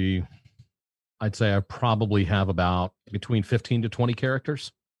 let's see. I'd say I probably have about between 15 to 20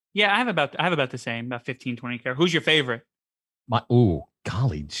 characters. Yeah, I have about the same, about 15, 20 characters. Who's your favorite?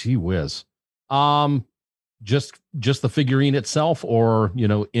 Golly, gee whiz. Just the figurine itself or,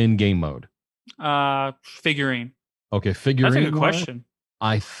 in game mode? Figurine. Okay, figurine. That's a good question.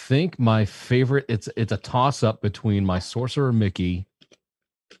 I think my favorite, it's a toss up between my Sorcerer Mickey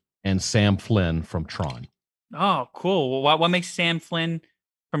and Sam Flynn from Tron. Oh, cool. Well, what makes Sam Flynn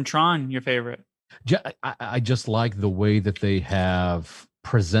from Tron your favorite? I just like the way that they have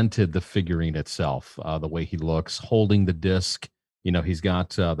presented the figurine itself, the way he looks, holding the disc. He's got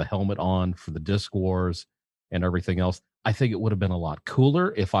the helmet on for the Disc Wars and everything else. I think it would have been a lot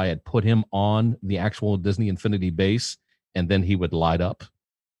cooler if I had put him on the actual Disney Infinity base and then he would light up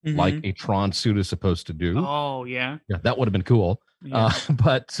like a Tron suit is supposed to do. Oh, yeah. Yeah, that would have been cool.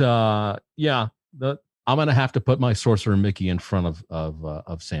 Yeah. Yeah, I'm gonna have to put my Sorcerer Mickey in front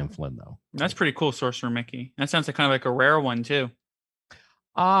of Sam Flynn though. That's pretty cool, Sorcerer Mickey. That sounds like kind of like a rare one too.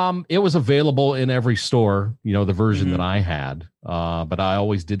 It was available in every store, the version Mhm. that I had. But I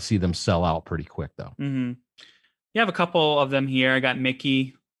always did see them sell out pretty quick though. Mm-hmm. You have a couple of them here. I got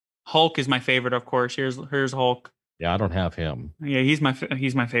Mickey. Hulk is my favorite, of course. Here's Hulk. Yeah, I don't have him. Yeah, he's my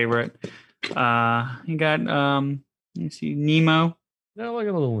favorite. You got let's see, Nemo. No, look at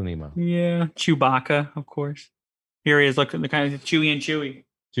a little Nemo. Yeah, Chewbacca, of course. Here he is, looking the kind of Chewy and Chewy.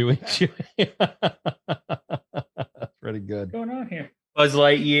 Chewie. That's pretty good. What's going on here? Buzz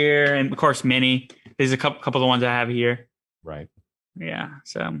Lightyear, and of course Minnie. There's a couple of the ones I have here. Right. Yeah,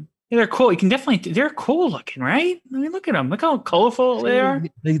 so yeah, they're cool. You can definitely, they're cool looking, right? I mean, look at them. Look how colorful they are.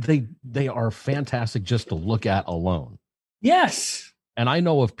 They are fantastic just to look at alone. Yes. And I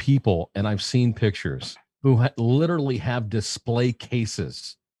know of people, and I've seen pictures who literally have display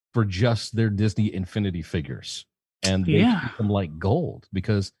cases for just their Disney Infinity figures, and they keep them like gold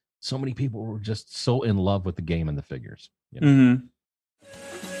because so many people were just so in love with the game and the figures. Mm-hmm.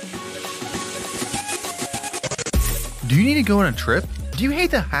 Do you need to go on a trip? Do you hate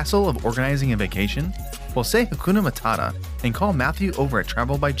the hassle of organizing a vacation? Well, say Hakuna Matata and call Matthew over at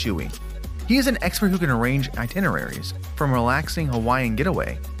Travel by Chewy. He is an expert who can arrange itineraries from a relaxing Hawaiian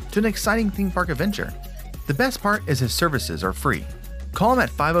getaway to an exciting theme park adventure. The best part is his services are free. Call him at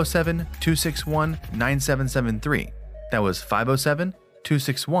 507-261-9773. That was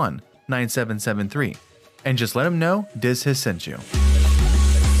 507-261-9773. And just let him know Diz has sent you.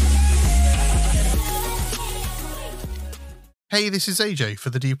 Hey, this is AJ for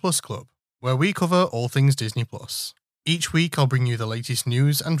the D Plus Club, where we cover all things Disney Plus. Each week I'll bring you the latest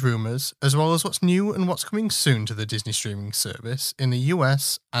news and rumours, as well as what's new and what's coming soon to the Disney streaming service in the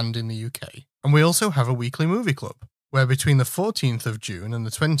US and in the UK. And we also have a weekly movie club, where between the 14th of June and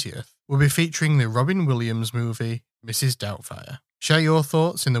the 20th, we'll be featuring the Robin Williams movie, Mrs. Doubtfire. Share your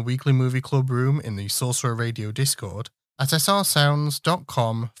thoughts in the weekly movie club room in the Sorcerer Radio Discord at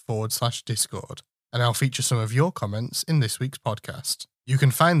srsounds.com/Discord. And I'll feature some of your comments in this week's podcast. You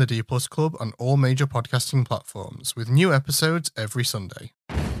can find the D Plus Club on all major podcasting platforms, with new episodes every Sunday.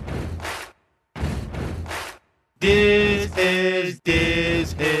 Diz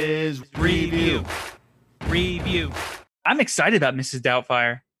his review. I'm excited about Mrs.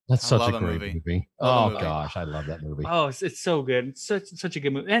 Doubtfire. That's such love a that great movie. Love Oh the movie. gosh, I love that movie. Oh, it's so good. It's such a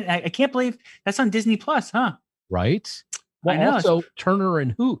good movie. And I can't believe that's on Disney Plus, huh? Right? Well, I know. also Turner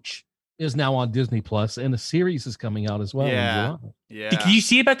and Hooch is now on Disney Plus, and a series is coming out as well. in Yeah. July. Yeah. Did you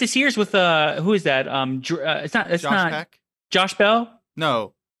see about this year's with who is that? It's not Josh Peck? Josh Bell.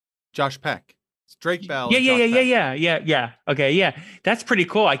 No, Josh Peck. It's Drake Bell. and Josh Peck. Yeah. Okay, yeah. That's pretty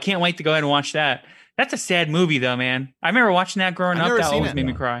cool. I can't wait to go ahead and watch that. That's a sad movie though, man. I remember watching that growing I've up. never That seen always it. made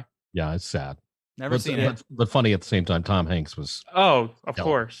me cry. Yeah, it's sad. Never seen it. But funny at the same time. Tom Hanks was Oh, of Yeah.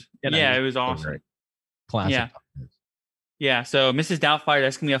 course. Yeah, it was awesome. great. Classic. Yeah. Yeah, so Mrs. Doubtfire,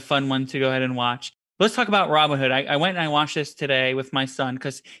 that's gonna be a fun one to go ahead and watch. Let's talk about Robin Hood. I went and I watched this today with my son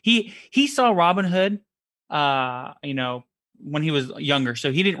because he saw Robin Hood, when he was younger,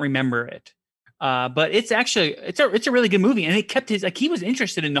 so he didn't remember it. But it's actually it's a really good movie, and it kept he was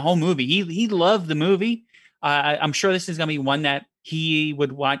interested in the whole movie. He loved the movie. I'm sure this is gonna be one that he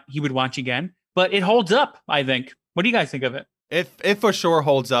would watch again. But it holds up, I think. What do you guys think of it? It for sure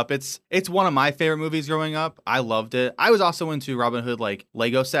holds up. It's one of my favorite movies growing up. I loved it. I was also into Robin Hood like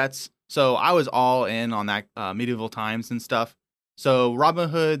Lego sets, so I was all in on that medieval times and stuff. So Robin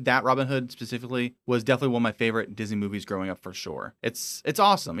Hood specifically was definitely one of my favorite Disney movies growing up for sure. It's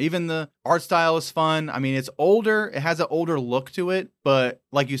awesome. Even the art style is fun. I mean, it's older. It has an older look to it, but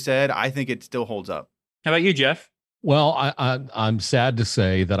like you said, I think it still holds up. How about you, Jeff? Well, I'm sad to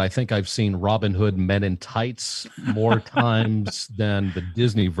say that I think I've seen Robin Hood Men in Tights more times than the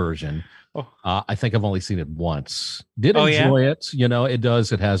Disney version. Oh. I think I've only seen it once. Did Oh, yeah? enjoy it. It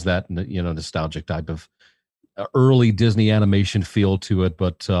does. It has that, nostalgic type of early Disney animation feel to it,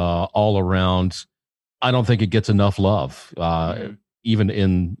 but all around, I don't think it gets enough love, even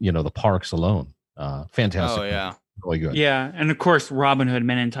in, the parks alone. Fantastic. Oh yeah. Really good. Yeah, and of course, Robin Hood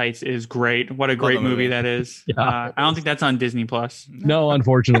Men in Tights is great. What a great the movie movie. that is. Yeah. I don't think that's on Disney Plus. No,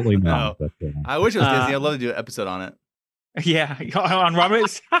 unfortunately not. No. But, I wish it was Uh, Disney. I'd love to do an episode on it. Yeah, on Robin.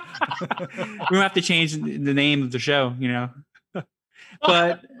 We have to change the name of the show,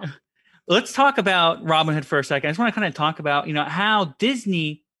 But let's talk about Robin Hood for a second. I just want to kind of talk about, how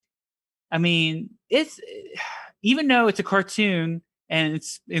Disney. I mean, it's even though it's a cartoon. And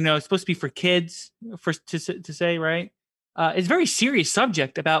it's it's supposed to be for kids, to say, right? It's a very serious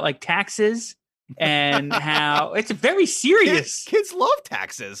subject about like taxes and how it's very serious. Kids love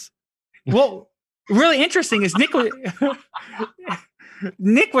taxes. Well, really interesting is Nick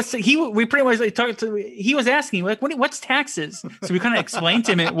was we pretty much like talked to, he was asking like what's taxes, so we kind of explained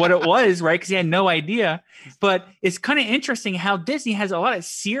to him what it was, right, because he had no idea. But it's kind of interesting how Disney has a lot of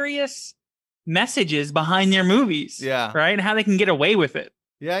serious messages behind their movies, right, and how they can get away with it.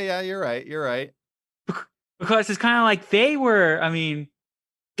 Yeah, you're right, because it's kind of like they were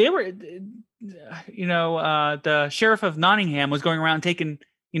the sheriff of Nottingham was going around taking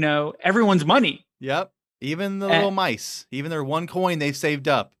everyone's money. Yep. Even the little mice, even their one coin they saved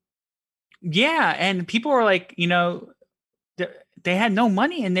up. Yeah, and people were like, they had no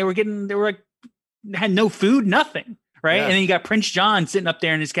money, and they had no food, nothing, right? Yeah. And then you got Prince John sitting up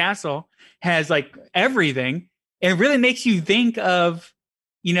there in his castle, has like everything, and it really makes you think of,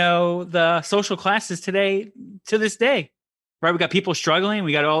 the social classes today to this day, right? We got people struggling.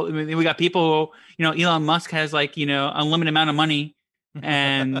 We got people who, Elon Musk has like, unlimited amount of money.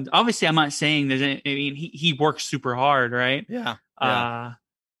 And obviously I'm not saying he works super hard, right? Yeah.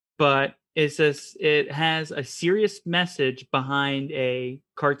 But it has a serious message behind a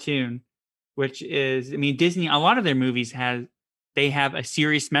cartoon, which is, Disney, a lot of their movies have a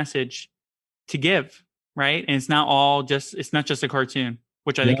serious message to give, right? And it's not just a cartoon,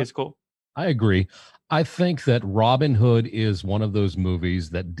 which I think is cool. I agree. I think that Robin Hood is one of those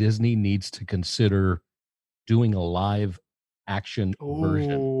movies that Disney needs to consider doing a live action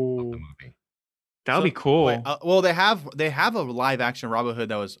version of the movie. That would be cool. Wait, well, they have a live action Robin Hood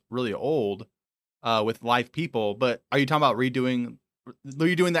that was really old, with live people. But are you talking about redoing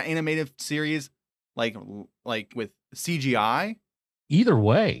that animated series, like with CGI? Either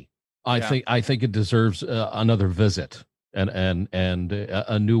way, I think it deserves another visit and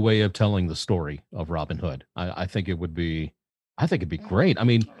a new way of telling the story of Robin Hood. I think it'd be great. I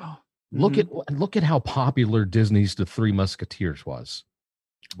mean. Look at how popular Disney's The Three Musketeers was,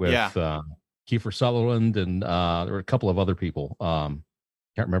 with Kiefer Sutherland and or a couple of other people. Can't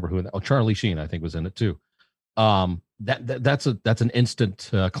remember who. Charlie Sheen, I think, was in it too. That's an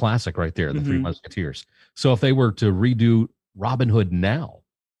instant classic right there. The Three Musketeers. So if they were to redo Robin Hood now,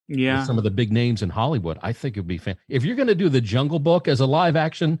 with some of the big names in Hollywood, I think it'd be fan. If you're going to do The Jungle Book as a live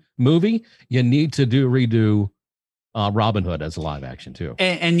action movie, you need to redo Robin Hood as a live action too.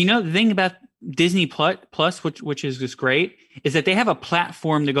 And the thing about Disney Plus, which is just great, is that they have a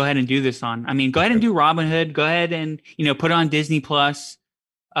platform to go ahead and do this on. Go ahead and do Robin Hood. Go ahead and put it on Disney Plus.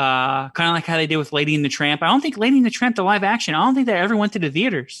 Kind of like how they did with Lady and the Tramp. I don't think Lady and the Tramp, the live action, I don't think that ever went to the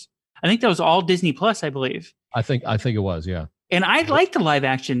theaters. I think that was all Disney Plus, I believe. I think it was, yeah. And I liked the live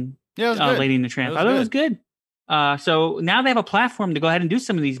action Lady and the Tramp. I thought it was good. So now they have a platform to go ahead and do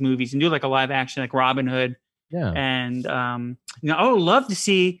some of these movies and do like a live action like Robin Hood. Yeah. And I would love to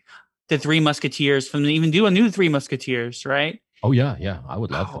see the Three Musketeers even do a new Three Musketeers, right? Oh yeah, I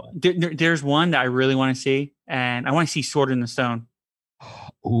would love that. There's one that I really want to see, and I want to see Sword in the Stone.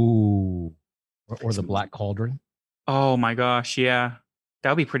 Ooh, or the Black Cauldron. Oh my gosh, yeah,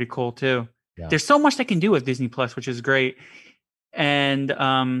 that would be pretty cool too. Yeah. There's so much they can do with Disney Plus, which is great. And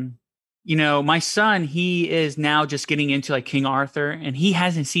my son, he is now just getting into like King Arthur, and he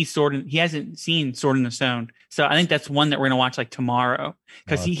hasn't seen Sword in the Stone. So I think that's one that we're gonna watch like tomorrow,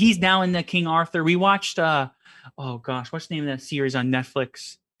 because he's now in the King Arthur. We watched what's the name of that series on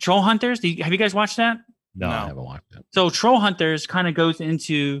Netflix? Troll Hunters. Have you guys watched that? No, I haven't watched it. So Troll Hunters kind of goes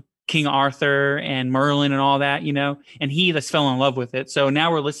into King Arthur and Merlin and all that, and he just fell in love with it. So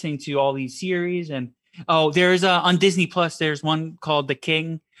now we're listening to all these series, and there's on Disney Plus, there's one called The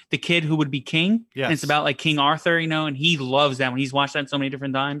Kid Who Would Be King. Yes. And it's about like King Arthur, and he loves that one. He's watched that so many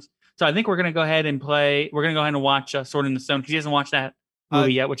different times. So I think we're going to go ahead and watch Sword in the Stone, because he hasn't watched that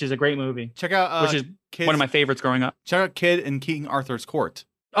movie yet, which is a great movie. Check out, which is one of my favorites growing up. Check out Kid in King Arthur's Court.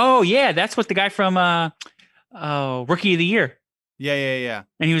 Oh yeah. That's what the guy from, Rookie of the Year. Yeah.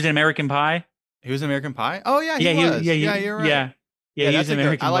 And he was in American Pie. He was in American Pie? Oh yeah, he was. Yeah, you're right. Yeah, he was in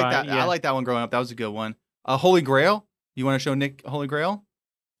American Pie. I like that. Yeah. I like that one growing up. That was a good one. Holy Grail. You want to show Nick Holy Grail?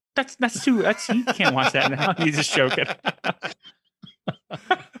 That's he can't watch that now. He's just joking.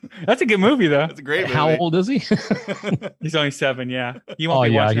 That's a good movie though. That's a great movie. How old is he? He's only 7. Yeah. He won't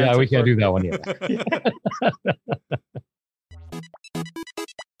be watching that. We can't do that one yet.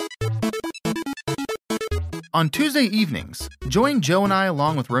 On Tuesday evenings, join Joe and I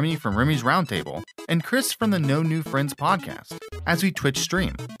along with Remy from Remy's Roundtable and Chris from the No New Friends podcast as we Twitch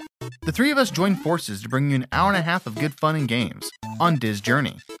stream. The three of us join forces to bring you an hour and a half of good fun and games on Diz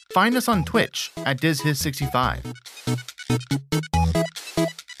Journey. Find us on Twitch at DizHiz65.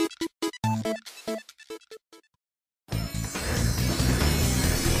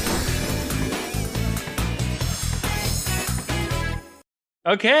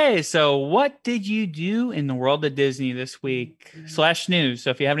 Okay, so what did you do in the world of Disney this week / news?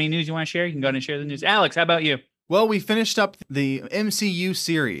 So if you have any news you want to share, you can go ahead and share the news. Alex, how about you? Well, we finished up the MCU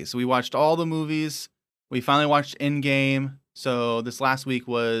series. We watched all the movies. We finally watched Endgame. So this last week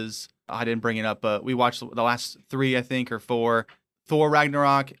was, I didn't bring it up, but we watched the last 3, I think, or 4. Thor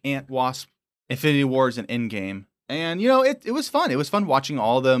Ragnarok, Ant-Wasp, Infinity Wars, and Endgame. And, it was fun. It was fun watching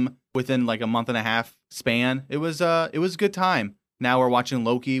all of them within like a month and a half span. It was a good time. Now we're watching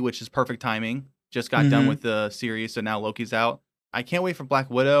Loki, which is perfect timing. Just got done with the series, so now Loki's out. I can't wait for Black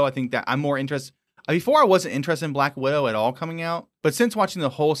Widow. I think that I'm more interested. Before, I wasn't interested in Black Widow at all coming out. But since watching the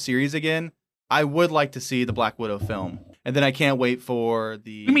whole series again, I would like to see the Black Widow film. And then I can't wait for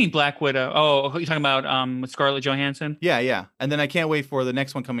the... You mean Black Widow? Oh, you're talking about with Scarlett Johansson? Yeah. And then I can't wait for the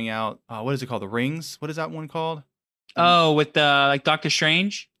next one coming out. What is it called? The Rings? What is that one called? Oh, with like Doctor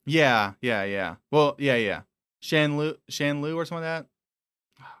Strange? Yeah. Well, yeah. Shanlu or something like that.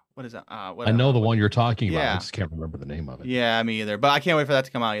 What is that? I know the one you're talking about. Yeah. I just can't remember the name of it. Yeah, me either. But I can't wait for that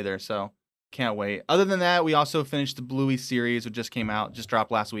to come out either. So can't wait. Other than that, we also finished the Bluey series, which just came out, just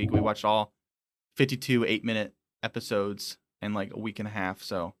dropped last week. We watched all 52 8-minute episodes in like a week and a half.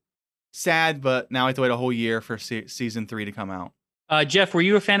 So sad, but now I have to wait a whole year for season 3 to come out. Jeff, were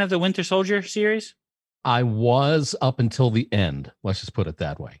you a fan of the Winter Soldier series? I was up until the end. Let's just put it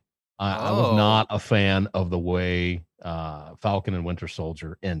that way. I was not a fan of the way Falcon and Winter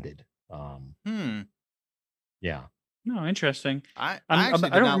Soldier ended. Yeah. No, interesting. I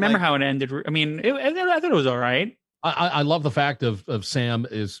don't remember how it ended. I mean, I thought it was all right. I love the fact of Sam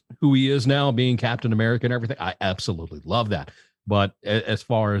is who he is now, being Captain America and everything. I absolutely love that. But as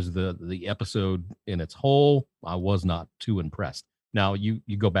far as the episode in its whole, I was not too impressed. Now, you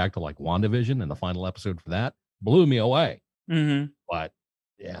go back to like WandaVision and the final episode for that blew me away. But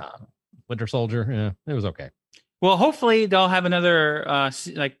yeah, Winter Soldier, it was okay. Well, hopefully they'll have another,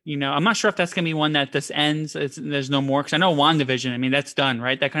 I'm not sure if that's going to be one that this ends. There's no more. Because I know WandaVision, I mean, that's done,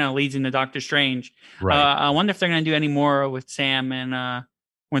 right? That kind of leads into Doctor Strange. Right. I wonder if they're going to do any more with Sam and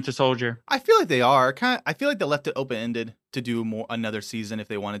Winter Soldier. I feel like they are. I feel like they left it open-ended to do another season if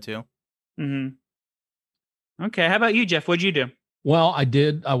they wanted to. Okay, how about you, Jeff? What'd you do? Well,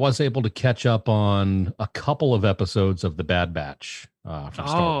 I was able to catch up on a couple of episodes of The Bad Batch from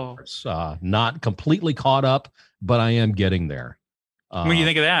Star Wars. Not completely caught up, but I am getting there. What do you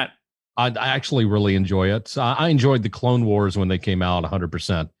think of that? I actually really enjoy it. I enjoyed the Clone Wars when they came out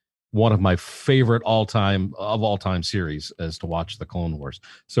 100%. One of my favorite all-time series is to watch the Clone Wars.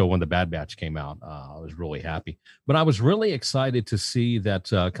 So when The Bad Batch came out, I was really happy. But I was really excited to see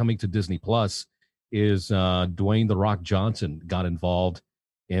that coming to Disney Plus is Dwayne "The Rock" Johnson got involved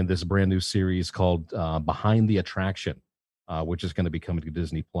in this brand new series called Behind the Attraction, which is going to be coming to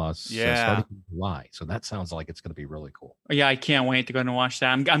Disney Plus starting in July. So that sounds like it's going to be really cool. Yeah, I can't wait to go and watch that.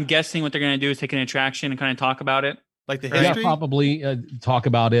 I'm guessing what they're going to do is take an attraction and kind of talk about it. Like the history? Yeah, probably talk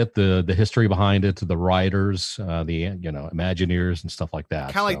about it, the history behind it, the writers, the Imagineers and stuff like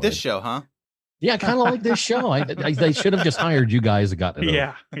that. Kind of like this show, huh? Yeah, kind of like this show. They should have just hired you guys that got it.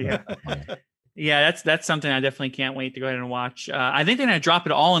 Yeah. Yeah, that's something I definitely can't wait to go ahead and watch. I think they're going to drop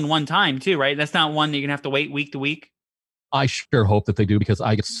it all in one time too, right? That's not one that you're going to have to wait week to week. I sure hope that they do, because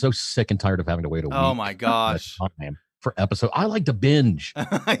I get so sick and tired of having to wait a week. Oh my gosh. For episode. I like to binge. Yeah.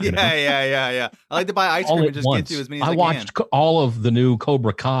 I like to buy ice cream and just get through as many as I watched all of the new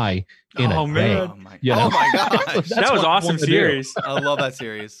Cobra Kai in a day. Oh my gosh. That was awesome series. I love that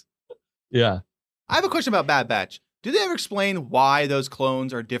series. Yeah. I have a question about Bad Batch. Do they ever explain why those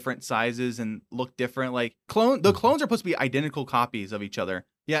clones are different sizes and look different? Like the clones are supposed to be identical copies of each other.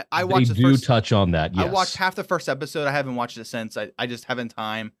 Yeah, I watched They do touch on that. Yes. I watched half the first episode. I haven't watched it since. I just haven't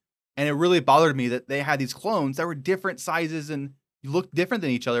time. And it really bothered me that they had these clones that were different sizes and looked different than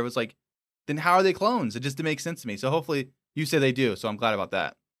each other. It was like, then how are they clones? It just didn't make sense to me. So hopefully you say they do. So I'm glad about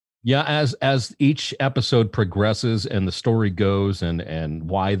that. Yeah, as each episode progresses and the story goes and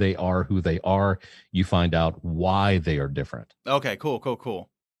why they are who they are, you find out why they are different. Okay, cool.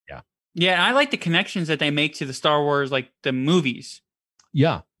 Yeah, I like the connections that they make to the Star Wars, like the movies.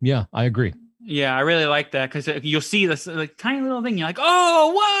 Yeah, I agree. Yeah, I really like that, because you'll see this like tiny little thing. You're like,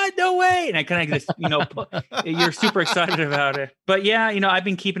 oh, what? No way. And I kind of just, you're super excited about it. But yeah, I've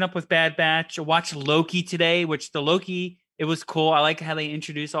been keeping up with Bad Batch. I watched Loki today, which the Loki, it was cool. I like how they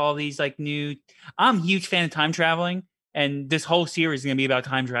introduce all these like new, I'm a huge fan of time traveling. And this whole series is going to be about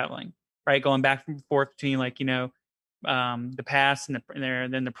time traveling, right? Going back and forth between the past and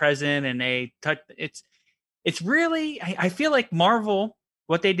then the present. And they touch, it's really, I feel like Marvel,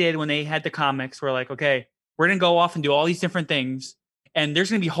 what they did when they had the comics were like, okay, we're going to go off and do all these different things. And there's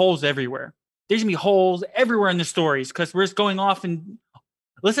going to be holes everywhere. There's going to be holes everywhere in the stories, because we're just going off and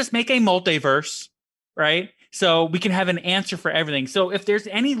let's just make a multiverse, right? So we can have an answer for everything. So if there's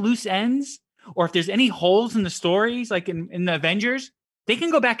any loose ends or if there's any holes in the stories, like in the Avengers, they can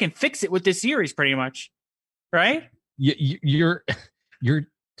go back and fix it with this series pretty much, right? You're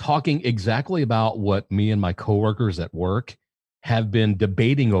talking exactly about what me and my coworkers at work have been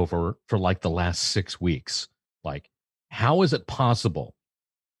debating over for like the last 6 weeks. Like, how is it possible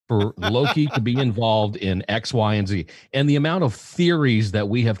for Loki to be involved in X, Y, and Z? And the amount of theories that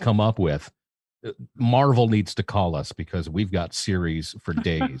we have come up with, Marvel needs to call us because we've got series for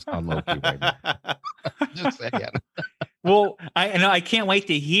days on Loki right now. Just saying. Well, I can't wait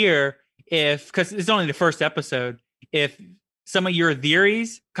to hear because it's only the first episode, if some of your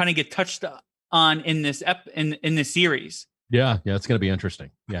theories kind of get touched on in this in this series. Yeah, it's going to be interesting.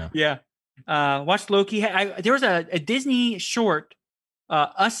 Yeah. Watch Loki. There was a Disney short,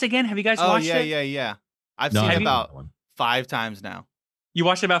 Us Again. Have you guys watched it? Yeah. I've seen it about 5 times now. You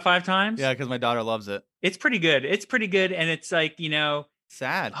watched it about 5 times? Yeah, because my daughter loves it. It's pretty good. And it's like,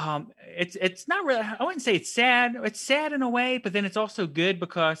 sad. It's not really. I wouldn't say it's sad. It's sad in a way, but then it's also good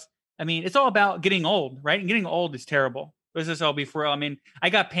because it's all about getting old, right? And getting old is terrible. Let's just all be for real. I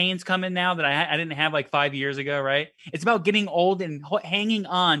got pains coming now that I didn't have like 5 years ago, right? It's about getting old and hanging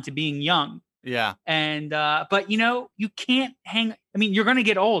on to being young. Yeah. And but you can't hang. You're going to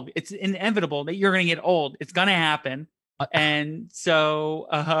get old. It's inevitable that you're going to get old. It's going to happen. And so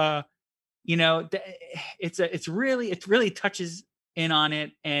it really touches in on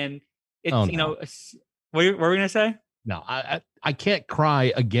it, and it's what were we going to say? No, I can't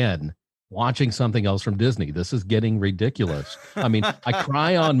cry again watching something else from Disney. This is getting ridiculous. I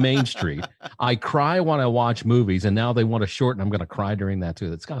cry on Main Street. I cry when I watch movies, and now they want a short, and I'm going to cry during that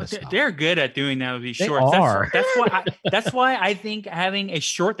too. That's got to stop. They're good at doing that with these shorts. That's why I think having a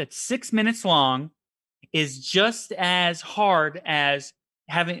short that's 6 minutes long is just as hard as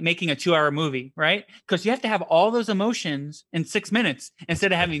making a 2-hour movie, right? Because you have to have all those emotions in 6 minutes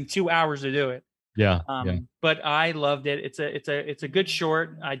instead of having 2 hours to do it. Yeah. But I loved it. It's a good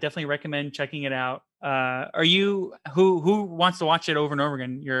short. I definitely recommend checking it out. Are you who wants to watch it over and over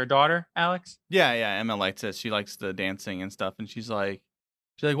again? Your daughter, Alex? Yeah. Emma likes it. She likes the dancing and stuff, and she's like,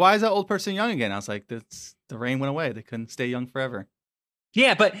 why is that old person young again? I was like, that's the rain went away. They couldn't stay young forever.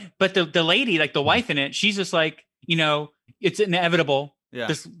 Yeah, but the lady, like the wife in it, she's just like, it's inevitable. Yeah.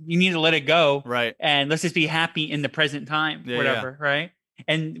 Just you need to let it go. Right. And let's just be happy in the present time, whatever. Yeah. Right.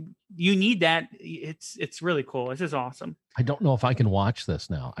 And you need that. It's really cool. This is awesome. I don't know if I can watch this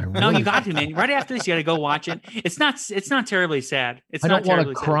now. No, you got to, man. Right after this, you got to go watch it. It's not terribly sad. I don't want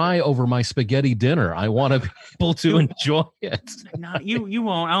to cry over my spaghetti dinner. I want to be able to enjoy it. No, you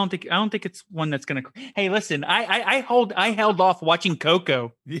won't. I don't think it's one that's gonna. Hey, listen, I held off watching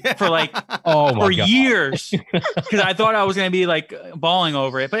Coco for like years because I thought I was gonna be like bawling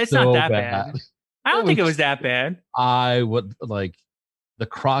over it, but it's not that bad. I don't think it was that bad. I would like the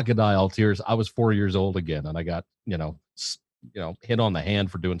crocodile tears. I was 4 years old again, and I got hit on the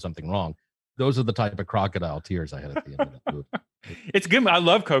hand for doing something wrong. Those are the type of crocodile tears I had at the end of the movie. It's good. I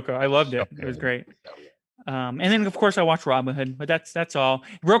love Coco. I loved it. It was great. And then of course I watched Robin Hood, but that's all.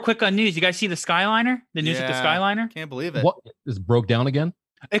 Real quick on news. You guys see the Skyliner? The news with the Skyliner? Can't believe it. What is broke down again?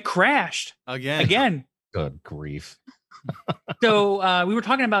 It crashed again. Good grief. So we were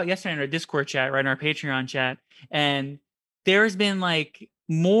talking about yesterday in our Discord chat, right, in our Patreon chat, and there's been like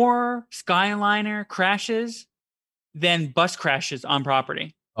more Skyliner crashes than bus crashes on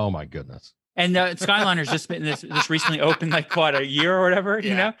property. Oh my goodness. And Skyliner's just been this recently opened like a year or whatever,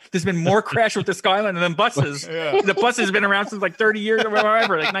 there's been more crash with the Skyliner than buses. The bus has been around since like 30 years or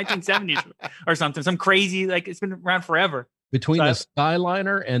whatever, like 1970s or something. Some crazy, like it's been around forever. Between the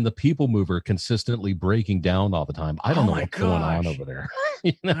Skyliner and the People Mover consistently breaking down all the time. I don't know what's going on over there.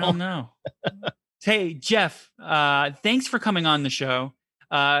 I don't know. Hey, Jeff, thanks for coming on the show.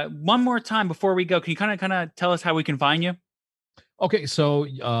 One more time before we go, can you kind of tell us how we can find you? Okay, so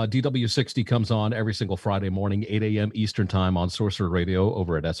DW60 comes on every single Friday morning, 8 a.m. Eastern time on Sorcerer Radio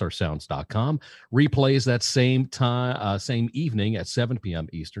over at srsounds.com. Replays that same time, same evening at 7 p.m.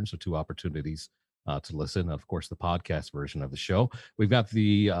 Eastern, so 2 opportunities to listen. And of course, the podcast version of the show. We've got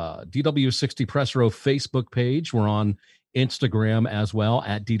the DW60 Press Row Facebook page. We're on Instagram as well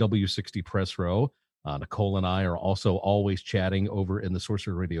at DW60 Press Row. Nicole and I are also always chatting over in the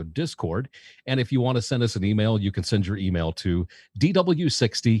Sorcerer Radio Discord. And if you want to send us an email, you can send your email to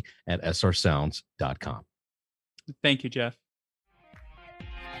dw60@srsounds.com. Thank you, Jeff.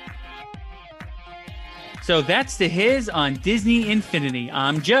 So that's the Hiz on Disney Infinity.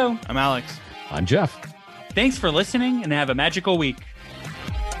 I'm Joe. I'm Alex. I'm Jeff. Thanks for listening and have a magical week.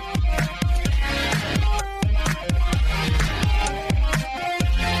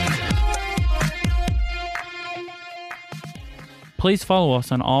 Please follow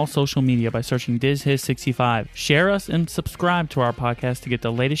us on all social media by searching DizHiz65. Share us and subscribe to our podcast to get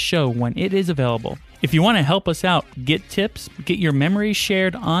the latest show when it is available. If you want to help us out, get tips, get your memories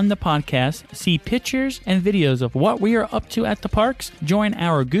shared on the podcast, see pictures and videos of what we are up to at the parks, join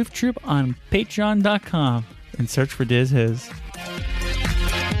our goof troop on patreon.com and search for DizHiz.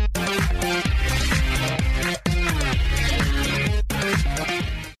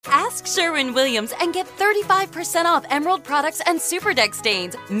 Ask Sherwin-Williams and get 35% off Emerald products and Super Deck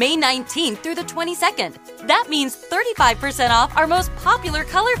stains May 19th through the 22nd. That means 35% off our most popular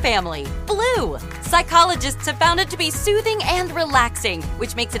color family, blue. Psychologists have found it to be soothing and relaxing,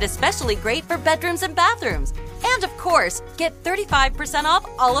 which makes it especially great for bedrooms and bathrooms. And of course, get 35% off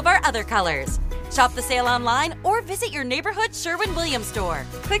all of our other colors. Shop the sale online or visit your neighborhood Sherwin-Williams store.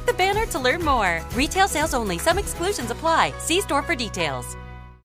 Click the banner to learn more. Retail sales only. Some exclusions apply. See store for details.